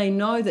 and they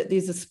know that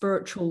there's a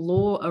spiritual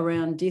law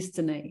around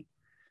destiny.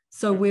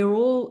 So we're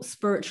all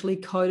spiritually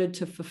coded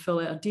to fulfill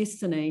our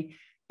destiny,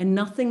 and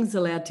nothing's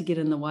allowed to get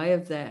in the way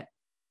of that.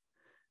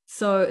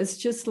 So it's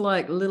just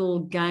like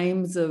little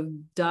games of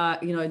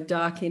dark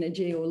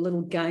energy, or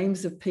little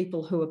games of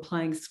people who are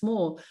playing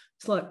small.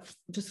 It's like,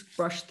 just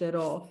brush that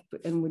off,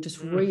 and we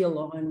just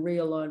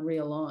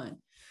realign.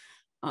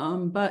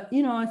 But,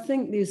 you know, I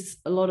think there's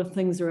a lot of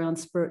things around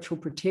spiritual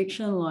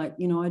protection. Like,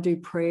 you know, I do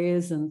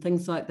prayers and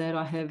things like that.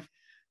 I have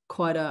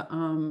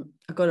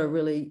I've got a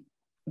really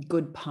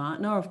good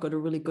partner. I've got a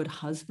really good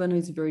husband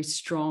who's a very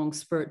strong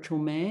spiritual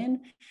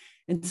man.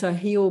 And so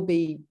he'll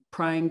be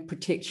praying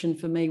protection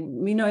for me.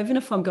 You know, even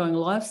if I'm going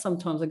live,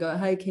 sometimes I go,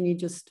 hey, can you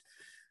just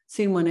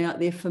send one out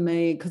there for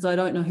me? Because I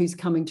don't know who's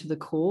coming to the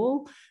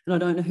call, and I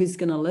don't know who's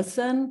going to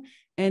listen.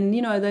 And,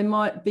 you know, they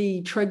might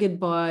be triggered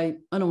by,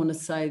 I don't want to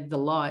say the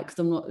light, because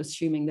I'm not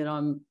assuming that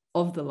I'm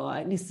of the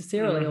light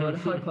necessarily, or I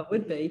hope I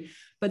would be,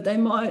 but they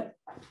might,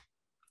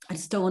 I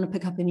just don't want to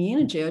pick up any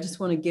energy. I just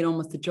want to get on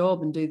with the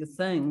job and do the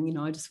thing. You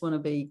know, I just want to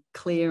be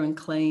clear and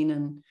clean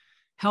and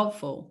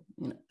helpful.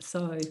 You know?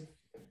 So,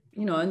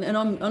 you know, and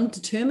I'm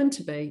determined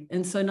to be.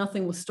 And so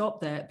nothing will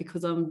stop that,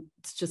 because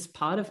it's just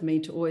part of me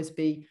to always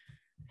be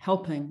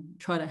helping,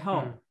 try to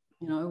help.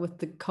 you know, with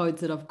the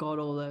codes that I've got,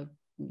 or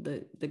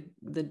the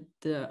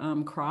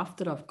craft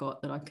that I've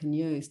got that I can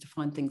use to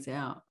find things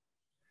out.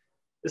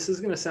 This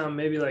is going to sound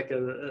maybe like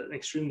an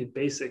extremely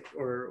basic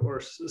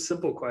or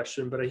simple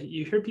question, but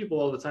you hear people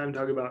all the time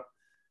talk about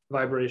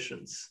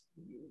vibrations,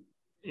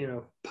 you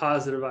know,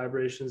 positive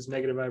vibrations,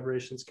 negative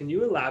vibrations. Can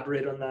you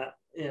elaborate on that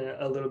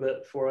a little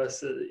bit for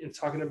us in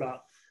talking about,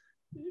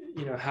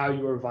 you know, how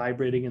you are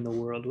vibrating in the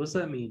world? What does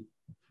that mean?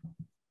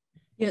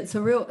 Yeah, it's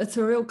a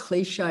real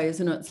cliche,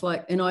 isn't it? It's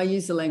like, and I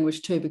use the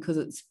language too, because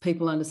it's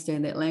people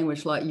understand that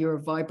language, like you're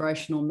a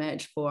vibrational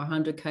match for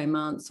 100K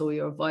months, or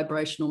you're a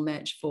vibrational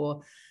match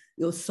for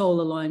your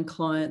soul aligned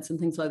clients and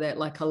things like that.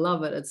 Like, I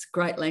love it. It's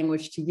great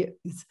language to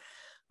use.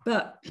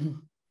 But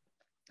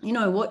you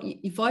know what,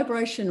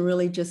 vibration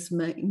really just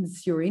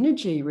means your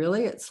energy,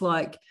 really. It's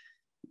like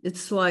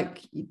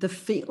the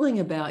feeling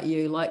about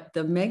you, like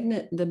the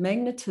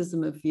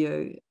magnetism of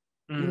you.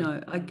 You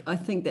know, I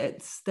think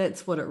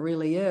that's what it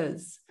really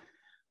is.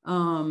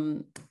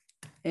 Can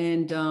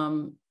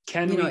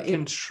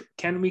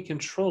we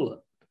control it?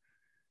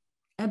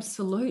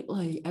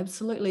 Absolutely.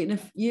 And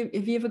if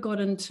you ever got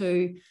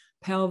into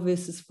Power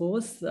versus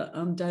Force,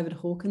 the David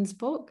Hawkins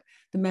book,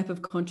 The Map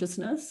of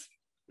Consciousness?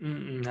 I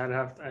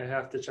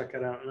have to check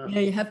it out now. Yeah,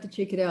 you have to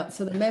check it out.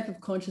 So The Map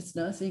of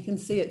Consciousness, you can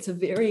see it's a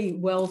very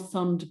well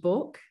thumbed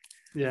book.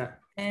 Yeah.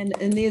 And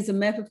there's a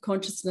map of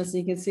consciousness,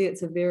 and you can see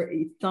it's a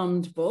very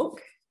thumbed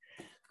book.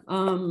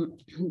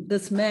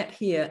 This map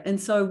here. And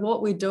so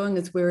what we're doing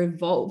is we're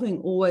evolving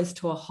always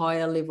to a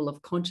higher level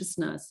of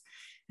consciousness.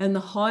 And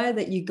the higher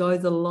that you go,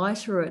 the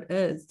lighter it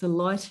is, the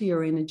lighter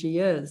your energy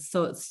is.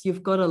 So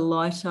you've got a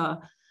lighter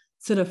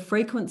sort of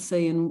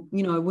frequency. And,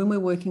 you know, when we're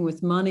working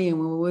with money and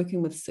when we're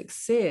working with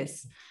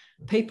success,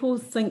 people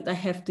think they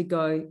have to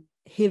go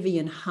heavy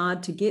and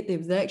hard to get there,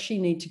 but they actually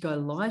need to go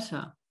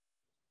lighter.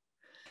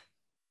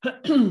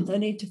 They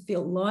need to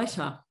feel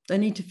lighter. They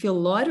need to feel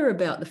lighter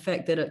about the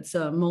fact that it's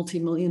a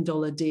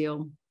multi-million-dollar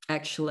deal,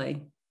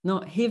 actually,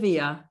 not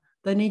heavier.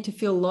 They need to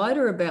feel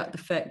lighter about the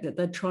fact that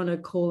they're trying to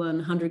call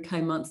in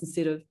 100K months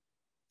instead of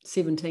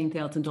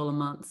 $17,000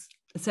 months.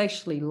 It's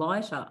actually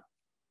lighter.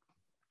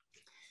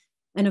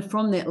 And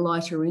from that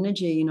lighter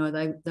energy, you know,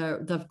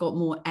 they've got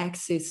more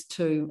access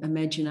to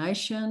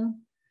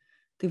imagination.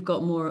 They've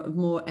got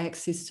more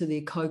access to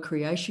their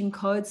co-creation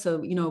code.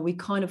 So, you know, we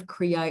kind of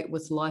create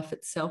with life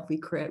itself. We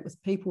create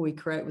with people. We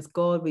create with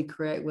God. We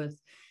create with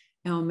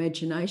our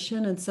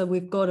imagination. And so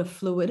we've got a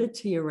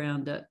fluidity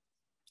around it.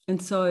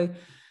 And so,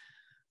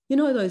 you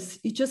know,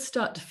 you just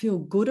start to feel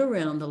good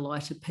around the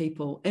lighter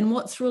people. And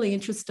what's really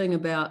interesting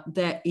about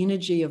that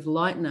energy of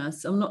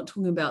lightness, I'm not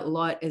talking about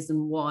light as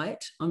in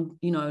white,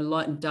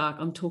 light and dark.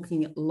 I'm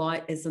talking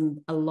light as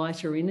in a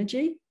lighter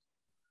energy.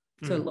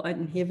 So light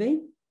and heavy.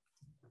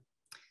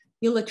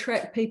 You'll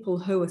attract people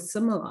who are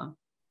similar,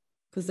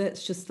 because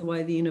that's just the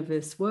way the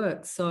universe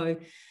works. So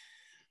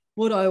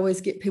what I always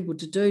get people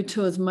to do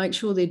too is make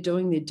sure they're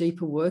doing their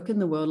deeper work in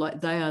the world,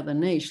 like they are the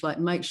niche, like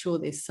make sure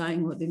they're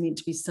saying what they're meant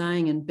to be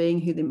saying and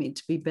being who they're meant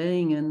to be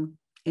being,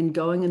 and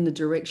going in the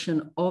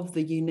direction of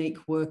the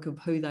unique work of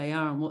who they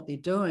are and what they're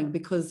doing,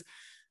 because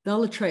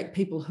they'll attract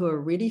people who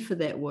are ready for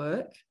that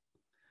work.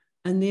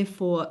 And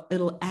therefore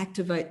it'll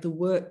activate the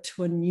work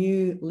to a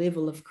new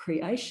level of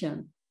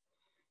creation.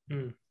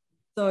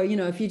 So, you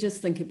know, if you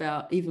just think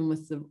about even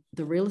with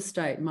the real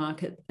estate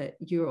market that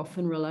you're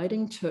often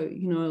relating to,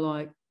 you know,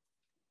 like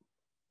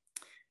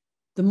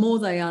the more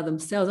they are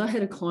themselves. I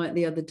had a client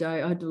the other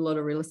day, I do a lot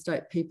of real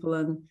estate people,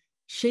 and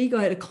she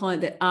got a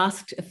client that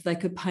asked if they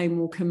could pay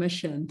more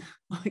commission.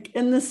 Like,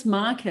 in this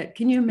market,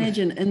 can you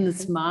imagine in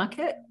this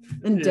market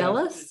in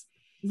Dallas?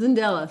 It's in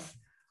Dallas.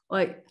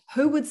 Like,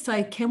 who would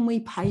say, can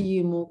we pay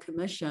you more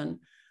commission?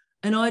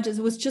 And it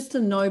was just a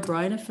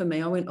no-brainer for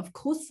me. I went, of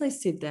course they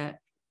said that.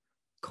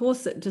 Of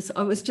course, it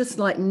was just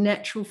like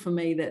natural for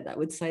me that they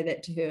would say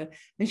that to her.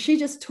 And she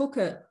just took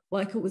it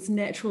like it was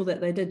natural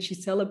that they did. She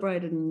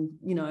celebrated, and,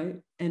 you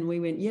know, and we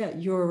went, yeah,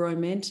 you're a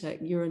romantic.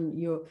 You're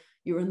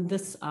in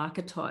this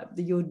archetype.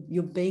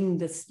 You're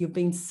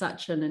being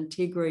such an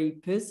integrity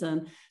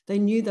person. They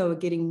knew they were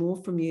getting more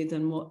from you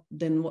than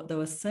what they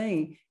were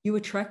seeing. You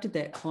attracted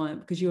that client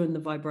because you're in the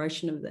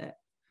vibration of that.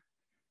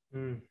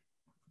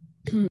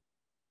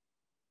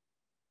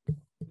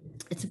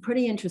 It's a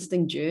pretty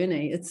interesting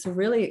journey. It's a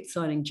really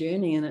exciting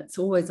journey, and it's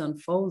always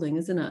unfolding,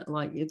 isn't it?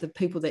 Like the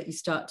people that you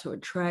start to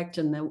attract,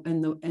 and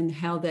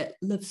how that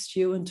lifts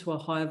you into a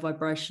higher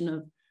vibration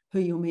of who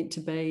you're meant to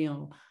be,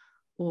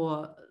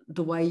 or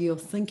the way your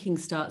thinking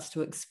starts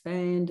to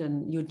expand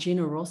and your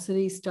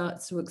generosity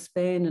starts to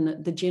expand.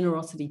 And the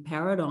generosity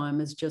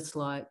paradigm is just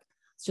like,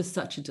 it's just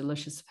such a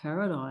delicious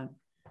paradigm.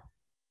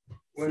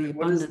 What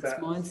is that?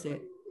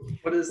 Mindset.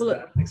 What is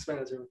that? Explain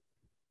it to me.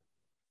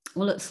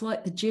 Well, it's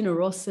like the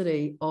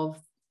generosity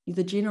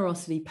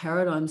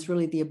paradigm is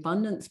really the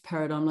abundance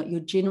paradigm. Like, you're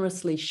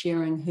generously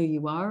sharing who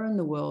you are in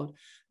the world,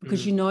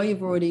 because you know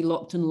you've already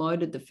locked and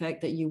loaded the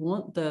fact that you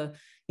want the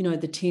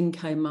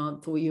 10K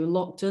month, or you're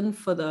locked in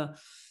for the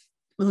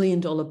 $1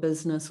 million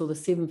business or the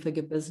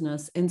 7-figure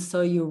business. And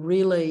so you're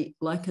really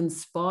like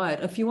inspired.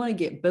 If you want to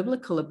get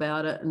biblical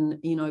about it and,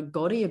 you know,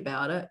 gaudy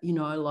about it, you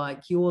know,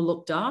 like you're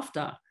looked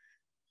after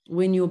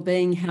when you're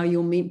being how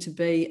you're meant to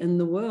be in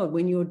the world,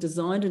 when you're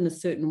designed in a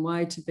certain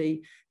way to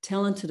be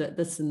talented at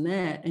this and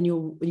that, and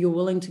you're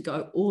willing to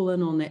go all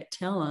in on that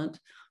talent,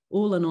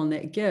 all in on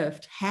that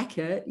gift, hack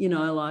it, you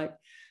know, like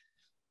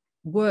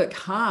work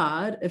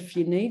hard if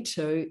you need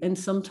to, and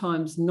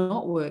sometimes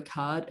not work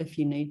hard if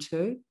you need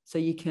to, so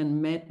you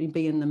can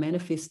be in the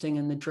manifesting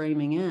and the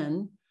dreaming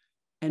in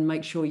and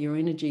make sure your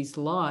energy's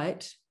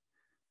light,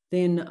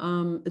 then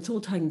it's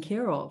all taken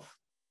care of.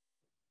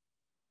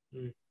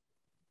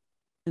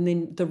 And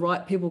then the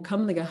right people come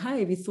and they go, hey,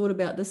 have you thought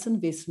about this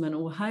investment?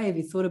 Or hey, have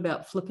you thought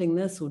about flipping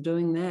this or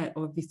doing that?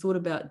 Or have you thought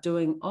about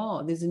doing,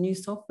 oh, there's a new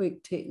software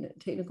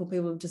technical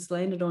people have just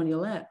landed on your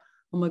lap.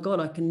 Oh my God,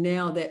 I can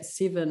now, that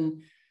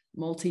 7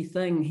 multi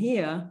thing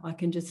here, I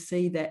can just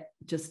see that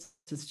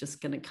is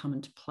just going to come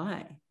into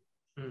play.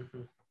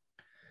 Mm-hmm.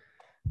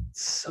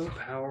 So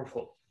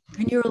powerful.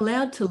 And you're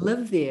allowed to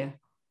live there.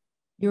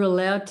 You're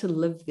allowed to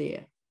live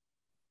there.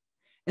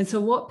 And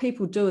so what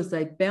people do is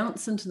they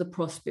bounce into the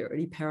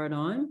prosperity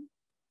paradigm.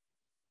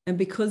 And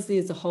because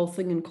there's a whole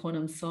thing in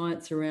quantum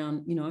science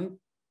around, you know,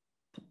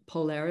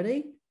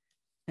 polarity,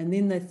 and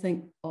then they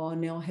think, oh,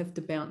 now I have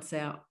to bounce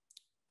out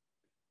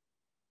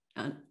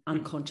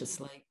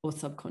unconsciously or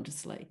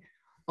subconsciously.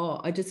 Oh,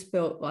 I just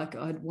felt like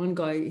I had one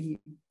guy,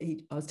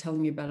 I was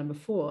telling you about him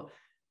before,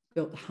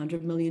 built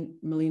 $100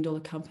 million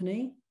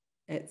company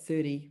at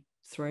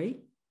 33,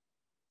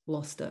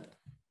 lost it.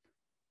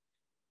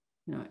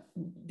 You know,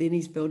 then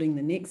he's building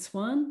the next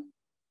one,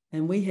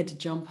 and we had to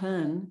jump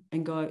in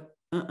and go,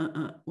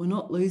 we're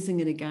not losing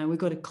it again. We've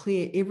got to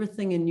clear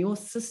everything in your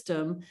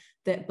system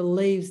that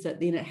believes that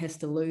then it has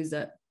to lose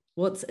it.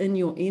 What's in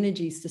your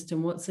energy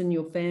system? What's in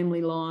your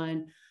family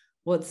line?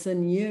 What's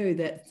in you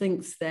that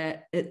thinks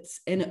that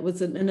it's, and it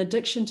was an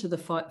addiction to the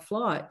fight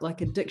flight, like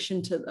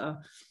addiction to the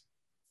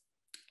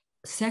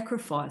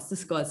sacrifice.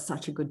 This guy's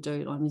such a good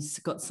dude. I mean, he's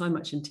got so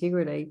much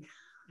integrity.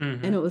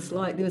 Mm-hmm. And it was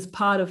like there was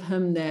part of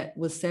him that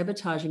was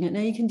sabotaging it. Now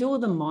you can do all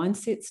the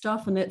mindset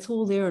stuff, and that's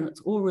all there, and it's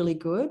all really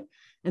good.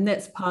 And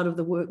that's part of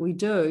the work we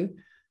do.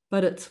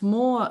 But it's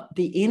more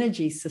the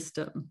energy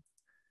system.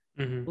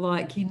 Mm-hmm.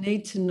 Like you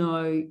need to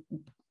know,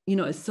 you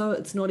know, so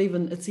it's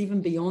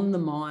even beyond the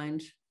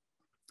mind.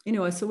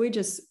 Anyway, so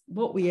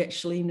what we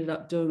actually ended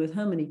up doing with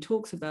him, and he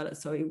talks about it,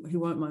 so he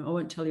won't mind, I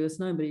won't tell you his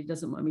name, but he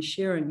doesn't mind me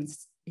sharing.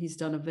 He's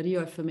done a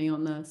video for me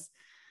on this.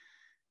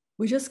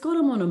 We just got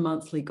him on a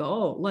monthly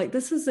goal. Like,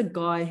 this is a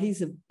guy,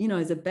 he's a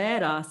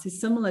badass. He's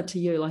similar to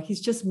you. Like,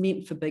 he's just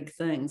meant for big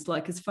things.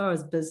 Like, as far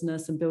as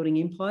business and building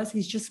empires,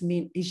 he's just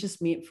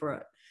meant for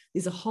it.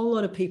 There's a whole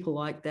lot of people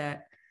like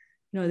that.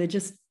 You know, they're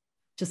just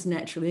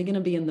naturally, they're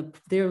going to be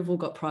they've all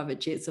got private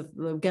jets. If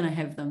they're going to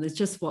have them. There's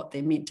just what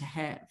they're meant to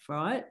have,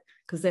 right?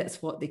 Because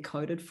that's what they're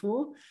coded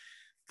for.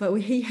 But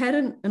he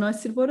hadn't, and I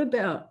said, what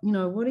about, you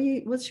know,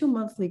 what's your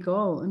monthly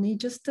goal? And he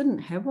just didn't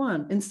have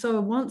one. And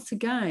so once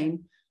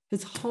again,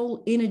 his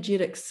whole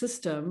energetic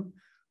system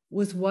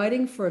was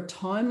waiting for a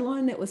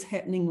timeline that was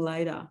happening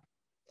later.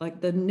 Like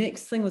the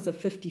next thing was a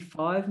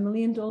 $55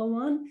 million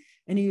one.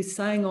 And he was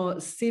saying, oh,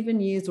 it's 7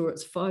 years or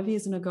it's 5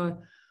 years. And I go,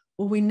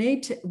 well, we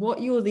need to,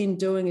 what you're then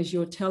doing is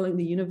you're telling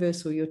the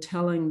universe, or you're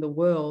telling the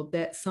world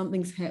that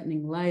something's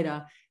happening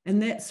later.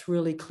 And that's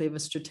really clever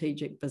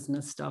strategic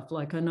business stuff.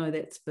 Like, I know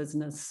that's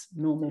business,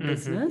 normal mm-hmm.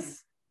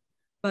 business,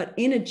 but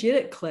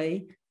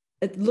energetically,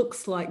 it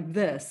looks like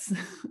this.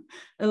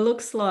 It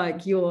looks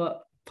like you're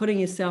putting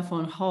yourself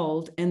on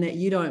hold, and that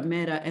you don't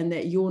matter, and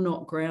that you're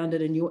not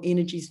grounded, and your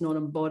energy's not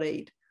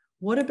embodied.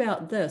 What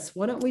about this?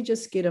 Why don't we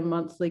just get a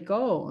monthly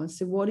goal? I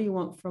said, what do you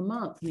want for a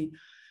month? And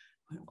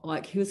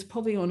he was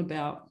probably on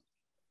about,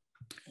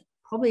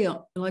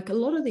 like a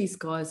lot of these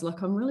guys,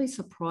 like I'm really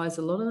surprised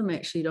a lot of them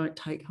actually don't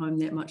take home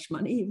that much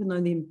money, even though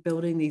they're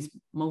building these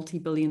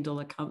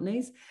multi-billion-dollar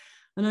companies.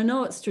 And I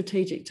know it's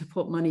strategic to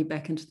put money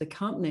back into the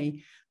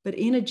company, but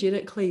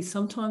energetically,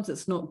 sometimes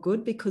it's not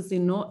good, because they're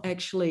not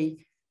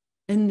actually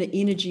in the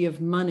energy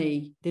of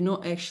money. They're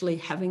not actually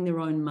having their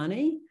own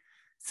money.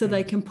 So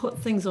they can put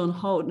things on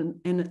hold.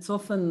 And it's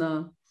often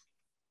the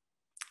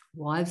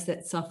wives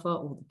that suffer,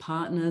 or the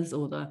partners,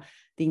 or the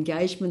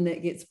engagement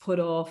that gets put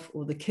off,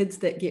 or the kids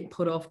that get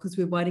put off, because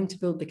we're waiting to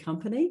build the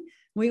company.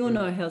 We all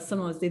know how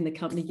sometimes then the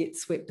company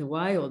gets swept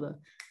away, or the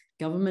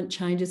government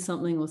changes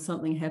something, or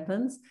something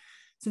happens.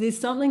 So there's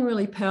something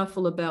really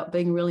powerful about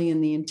being really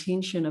in the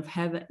intention of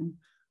having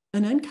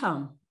an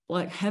income,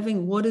 like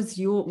having what is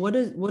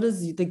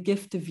the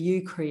gift of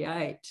you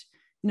create,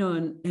 you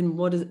know, and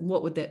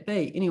what would that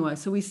be? Anyway,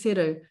 so we set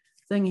a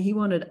thing. He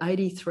wanted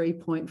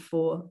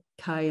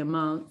 83.4K a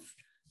month.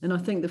 And I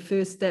think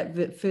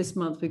that first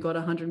month we got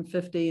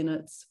 150, and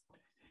it's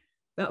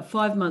about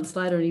 5 months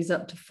later, and he's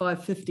up to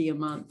 550 a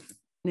month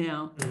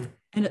now.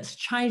 And it's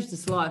changed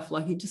his life.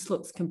 Like, he just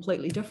looks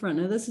completely different.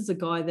 Now, this is a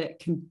guy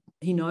that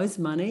he knows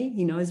money,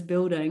 he knows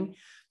building,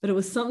 but it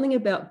was something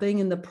about being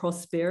in the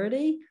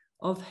prosperity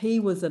he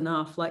was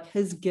enough, like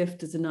his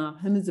gift is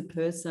enough, him as a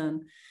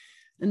person.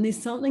 And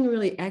there's something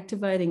really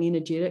activating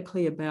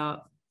energetically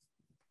about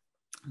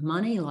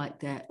money like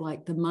that,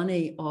 like the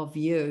money of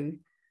you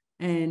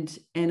and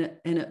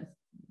it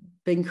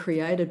being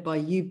created by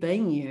you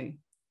being you,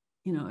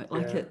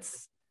 like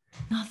it's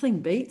nothing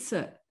beats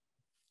it.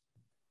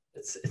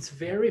 It's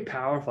very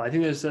powerful. I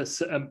think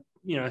there's a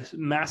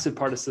massive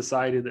part of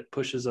society that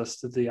pushes us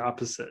to the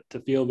opposite, to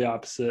feel the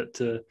opposite,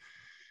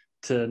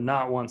 to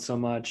not want so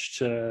much,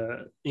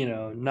 to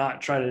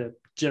not try to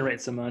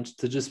generate so much,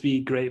 to just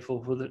be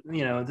grateful for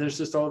there's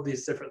just all of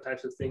these different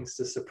types of things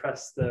to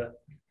suppress the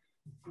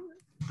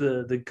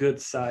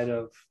good side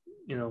of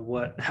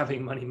what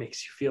having money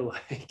makes you feel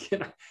like.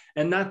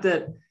 And not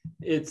that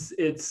it's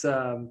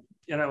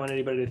I don't want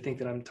anybody to think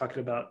that I'm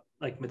talking about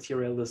like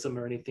materialism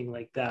or anything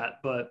like that,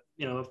 but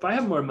if I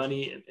have more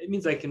money, it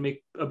means I can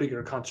make a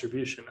bigger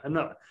contribution. I'm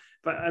not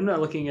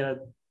looking at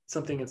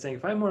something and saying,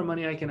 if I have more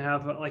money, I can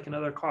have like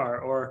another car,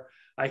 or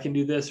I can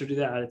do this or do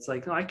that. It's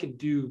like, no, I can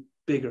do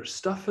bigger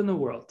stuff in the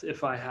world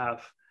if I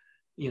have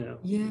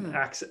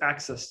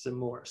access to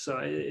more. So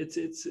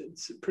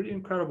it's pretty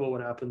incredible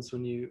what happens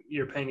when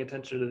you're paying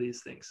attention to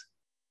these things.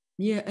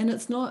 Yeah, and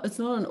it's not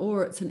an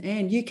or, it's an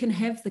and. You can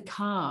have the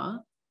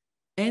car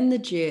and the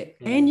jet,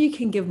 and you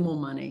can give more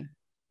money.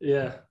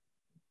 Yeah.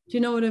 Do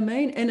you know what I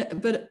mean?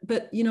 And but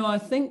I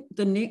think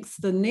the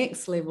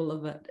next level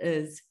of it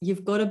is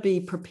you've got to be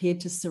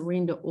prepared to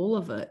surrender all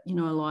of it.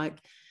 Like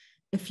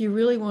if you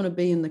really want to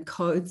be in the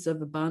codes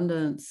of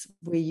abundance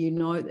where you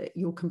know that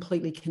you're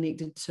completely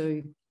connected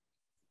to,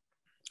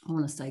 I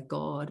want to say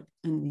God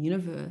and the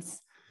universe,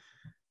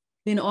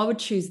 then I would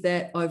choose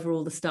that over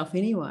all the stuff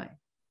anyway.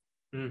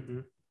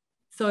 Mm-hmm.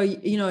 So,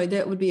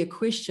 that would be a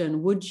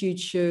question. Would you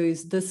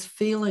choose this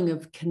feeling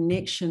of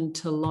connection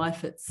to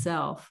life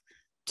itself,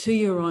 to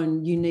your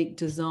own unique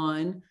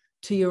design,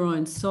 to your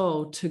own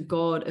soul, to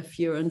God, if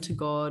you're into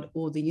God,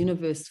 or the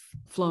universe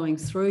flowing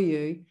through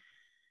you?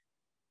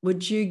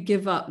 Would you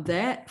give up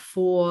that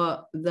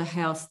for the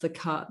house, the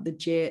car, the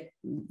jet,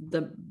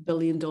 the $1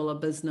 billion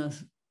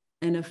business?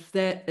 And if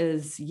that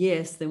is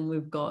yes, then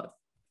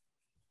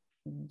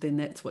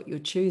that's what you're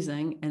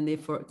choosing, and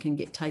therefore it can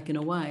get taken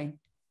away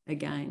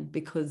again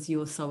because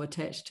you're so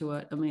attached to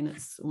it. I mean,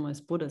 it's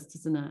almost Buddhist,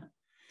 isn't it?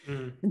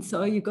 Mm. And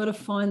so you've got to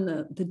find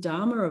the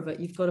dharma of it.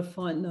 You've got to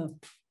find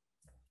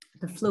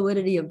the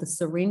fluidity of the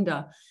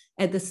surrender.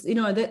 At this,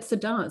 that's the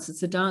dance.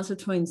 It's a dance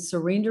between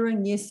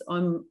surrendering. Yes,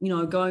 I'm,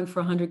 going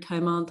for 100K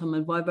a month. I'm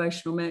a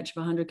vibrational match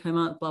of 100K a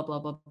month, blah, blah,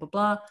 blah, blah,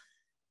 blah.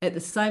 At the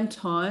same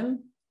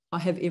time, I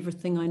have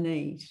everything I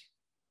need.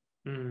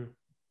 Mm.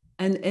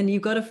 And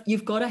you've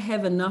got to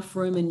have enough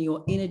room in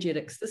your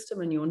energetic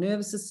system and your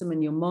nervous system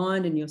and your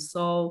mind and your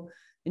soul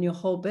and your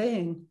whole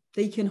being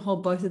that you can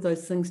hold both of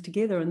those things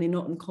together and they're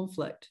not in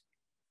conflict.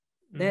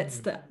 That's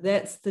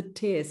the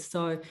test.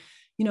 So,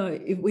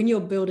 when you're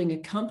building a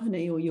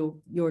company or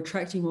you're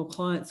attracting more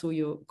clients or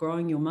you're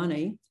growing your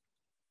money,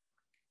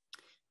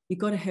 you've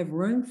got to have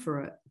room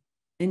for it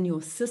in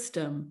your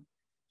system.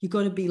 You've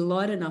got to be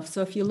light enough.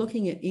 So if you're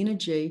looking at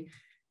energy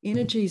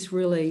is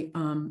really,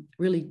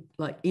 really,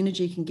 like,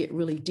 energy can get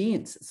really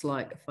dense. It's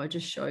like, if I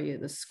just show you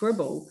the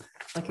scribble,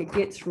 like, it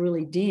gets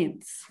really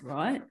dense,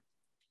 right?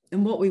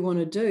 And what we want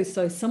to do,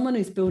 so someone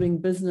who's building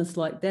business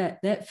like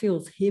that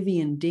feels heavy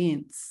and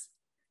dense.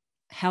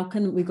 How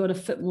can we got to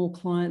fit more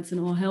clients,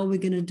 and how are we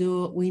going to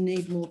do it? We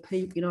need more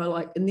people,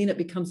 and then it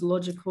becomes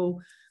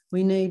logical.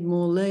 We need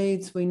more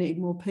leads, we need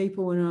more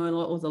people, like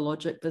all the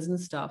logic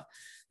business stuff.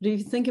 But if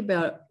you think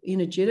about it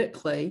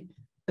energetically,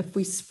 if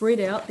we spread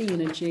out the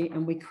energy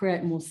and we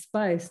create more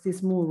space,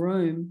 there's more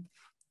room.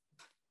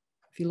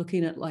 If you're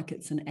looking at like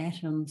it's an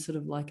atom, sort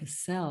of like a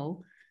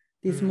cell,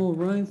 there's more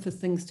room for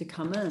things to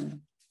come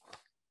in.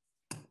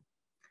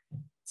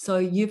 So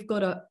you've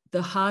got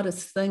the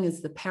hardest thing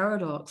is the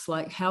paradox.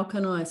 Like, how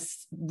can I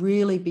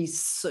really be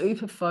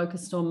super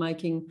focused on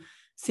making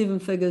 7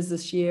 figures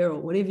this year or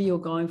whatever you're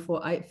going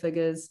for, 8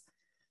 figures,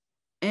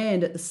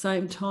 and at the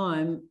same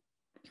time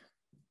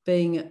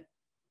being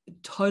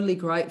totally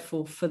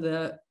grateful for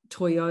the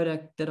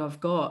Toyota that I've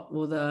got,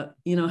 or the,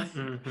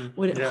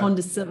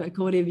 Honda Civic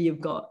or whatever you've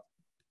got.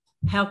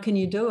 How can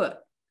you do it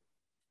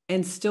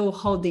and still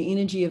hold the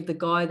energy of the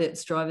guy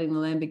that's driving the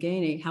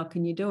Lamborghini? How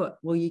can you do it?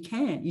 Well, you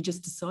can. You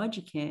just decide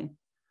you can.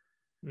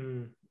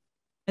 And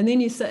then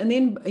you say, and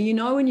then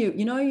when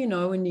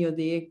you're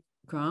there,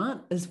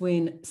 Grant, is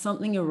when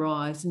something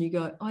arrives and you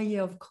go, oh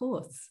yeah, of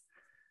course.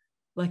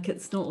 Like,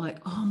 it's not like,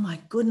 oh my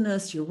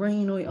goodness, you're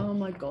ringing, or oh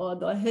my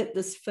God, I hit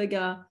this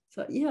figure.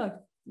 So yeah,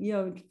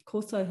 of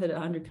course I hit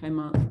 100K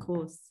month, of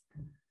course.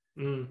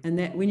 And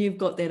that when you've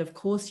got that, of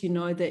course, you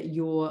know that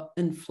you're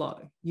in flow,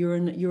 you're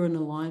in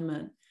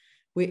alignment,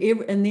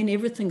 and then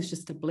everything's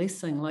just a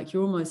blessing. Like,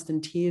 you're almost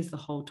in tears the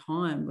whole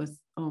time with,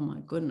 oh my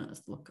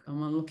goodness, look,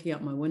 I'm looking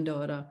out my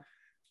window at a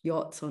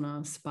yacht on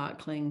a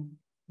sparkling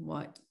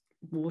white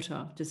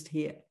water just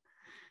here.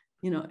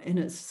 And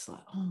it's just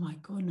like, oh my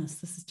goodness,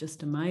 this is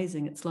just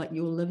amazing. It's like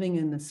you're living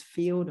in this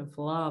field of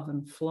love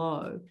and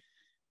flow,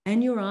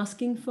 and you're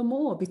asking for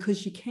more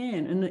because you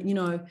can. And, you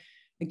know,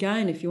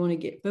 again, if you want to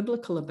get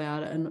biblical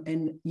about it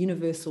and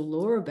universal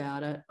law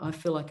about it, I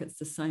feel like it's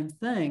the same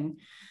thing.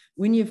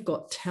 When you've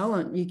got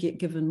talent, you get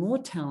given more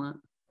talent.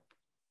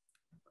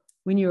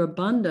 When you're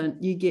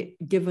abundant, you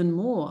get given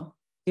more.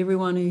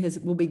 Everyone who has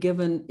will be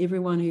given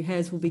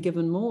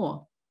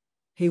more.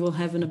 He will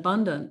have an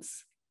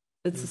abundance.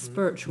 It's a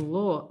spiritual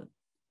law.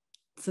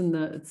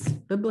 It's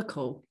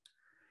biblical.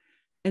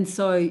 And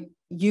so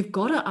you've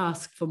got to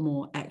ask for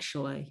more,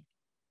 actually.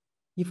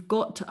 You've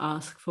got to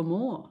ask for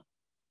more,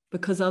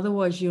 because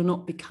otherwise you're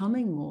not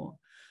becoming more.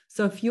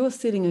 So if you're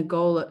setting a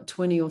goal at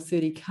 20 or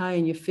 30K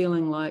and you're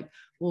feeling like,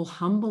 well,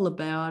 humble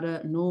about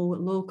it, and oh,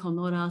 look, I'm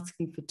not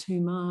asking for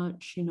too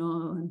much, you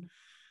know, and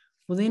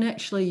well, then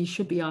actually you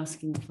should be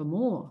asking for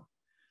more.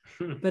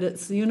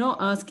 But you're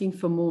not asking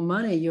for more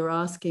money, you're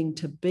asking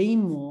to be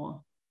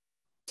more,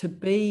 to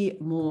be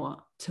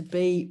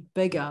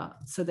bigger,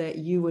 so that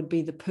you would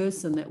be the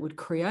person that would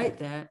create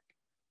that.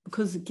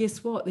 Because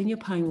guess what? Then you're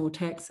paying more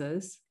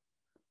taxes.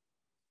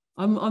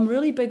 I'm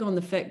really big on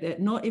the fact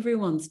that not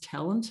everyone's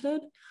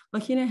talented.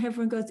 Like, you know,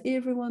 everyone goes,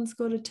 everyone's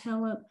got a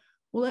talent.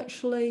 Well,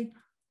 actually,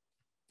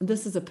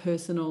 this is a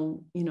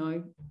personal, you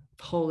know,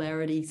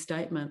 polarity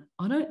statement.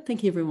 I don't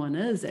think everyone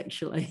is,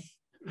 actually.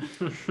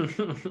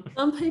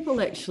 Some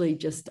people actually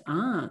just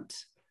aren't.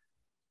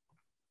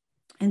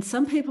 And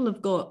some people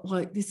have got,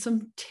 like, there's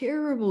some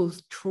terrible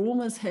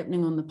traumas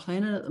happening on the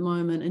planet at the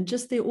moment. And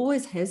just there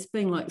always has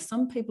been, like,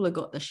 some people have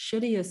got the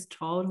shittiest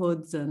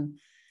childhoods and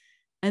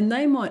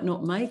they might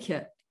not make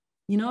it.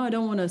 You know, I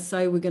don't want to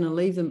say we're going to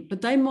leave them,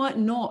 but they might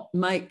not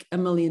make $1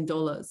 million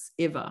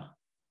ever.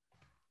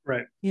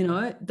 Right. You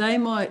know, they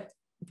might,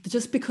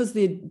 just because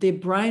their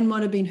brain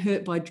might have been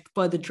hurt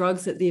by the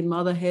drugs that their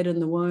mother had in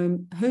the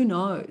womb, who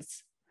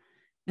knows?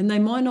 And they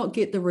might not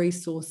get the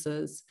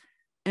resources,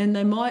 and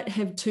they might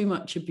have too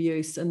much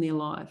abuse in their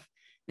life.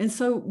 And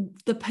so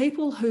the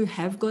people who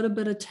have got a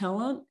bit of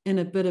talent and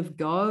a bit of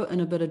go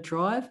and a bit of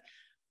drive,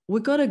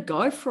 we've got to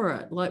go for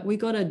it. Like, we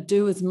got to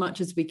do as much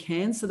as we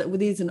can so that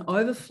there's an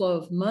overflow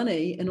of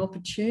money and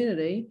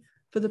opportunity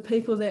for the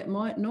people that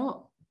might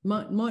not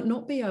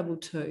be able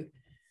to.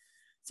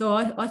 So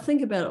I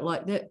think about it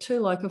like that too.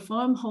 Like, if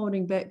I'm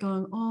holding back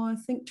going, oh, I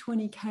think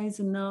 20K is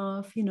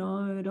enough, you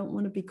know, I don't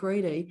want to be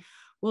greedy.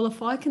 Well,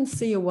 if I can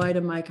see a way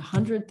to make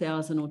 $100,000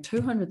 or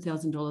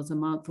 $200,000 a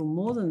month or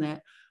more than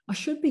that, I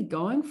should be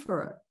going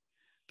for it,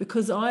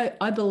 because I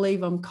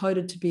believe I'm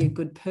coded to be a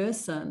good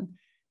person.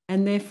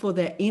 And therefore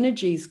that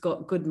energy's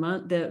got good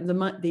money.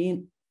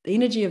 The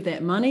energy of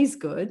that money's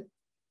good.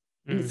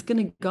 And it's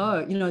going to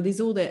go, you know,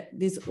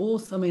 there's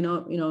also, I mean,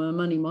 you know, I'm a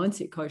money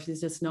mindset coach. There's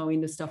just no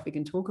end of stuff we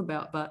can talk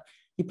about, but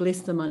you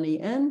bless the money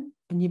in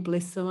and you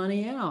bless the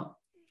money out.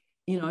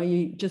 You know,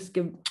 you just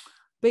give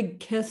big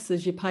kiss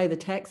as you pay the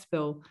tax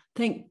bill.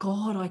 Thank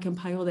God I can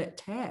pay all that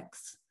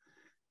tax.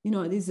 You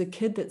know, there's a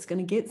kid that's going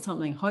to get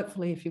something,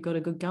 hopefully, if you've got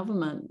a good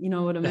government, you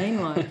know what I mean?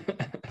 Like,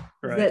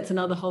 right. That's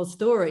another whole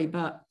story.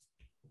 But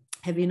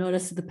have you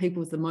noticed that the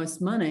people with the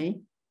most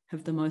money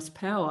have the most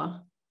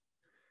power?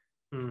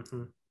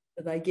 Mm-hmm.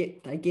 They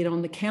get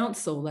on the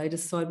council. They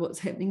decide what's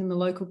happening in the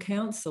local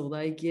council.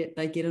 They get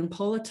in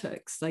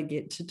politics. They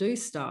get to do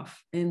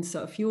stuff. And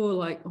so if you're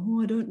like,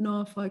 oh, I don't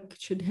know if I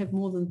should have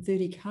more than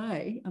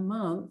 30K a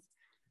month,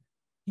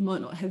 you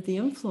might not have the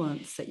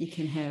influence that you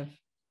can have.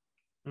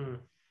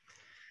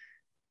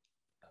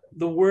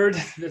 The word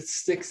that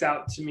sticks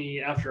out to me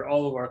after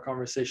all of our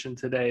conversation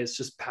today is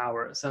just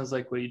power. It sounds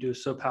like what you do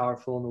is so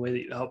powerful, and the way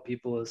that you help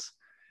people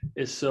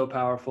is so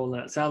powerful.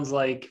 And it sounds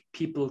like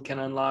people can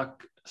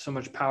unlock so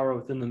much power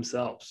within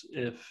themselves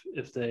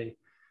if they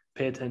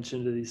pay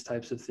attention to these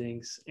types of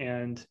things.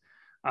 And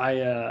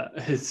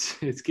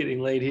it's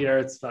getting late here.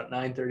 It's about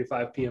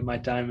 9:35 p.m. my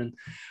time, and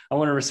I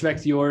want to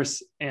respect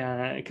yours,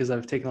 and because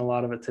I've taken a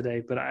lot of it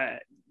today. But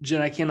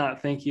Jen, I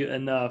cannot thank you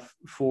enough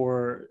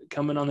for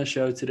coming on the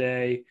show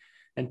today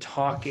and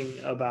talking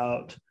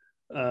about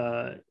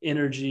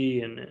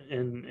energy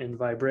and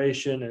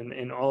vibration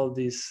and all of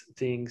these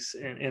things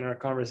in our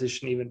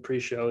conversation, even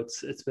pre-show.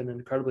 It's been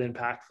incredibly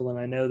impactful, and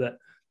I know that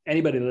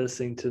anybody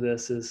listening to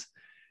this is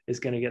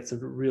going to get some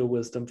real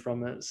wisdom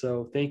from it.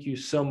 So thank you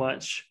so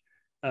much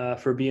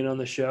for being on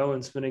the show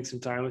and spending some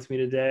time with me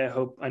today.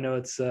 I know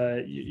it's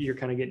you're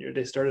kind of getting your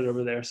day started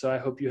over there, so I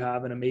hope you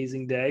have an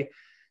amazing day.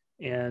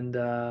 And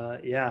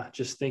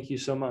just thank you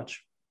so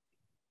much.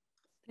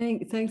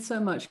 Thanks so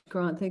much,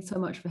 Grant. Thanks so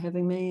much for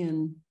having me.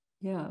 And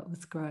yeah, it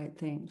was great.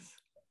 Thanks.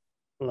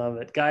 Love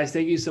it. Guys,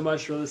 thank you so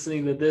much for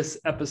listening to this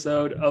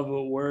episode of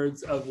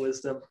Words of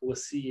Wisdom. We'll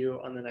see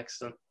you on the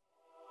next one.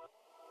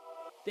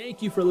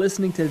 Thank you for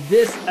listening to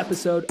this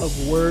episode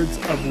of Words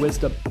of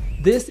Wisdom.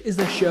 This is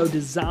a show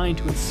designed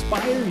to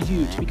inspire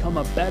you to become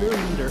a better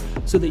leader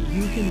so that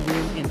you can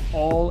win in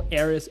all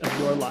areas of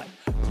your life.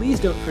 Please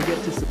don't forget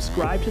to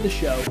subscribe to the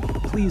show.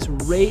 Please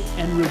rate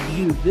and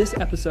review this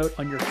episode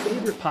on your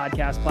favorite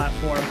podcast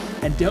platform.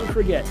 And don't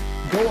forget,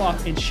 go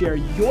off and share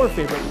your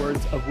favorite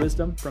words of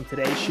wisdom from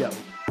today's show.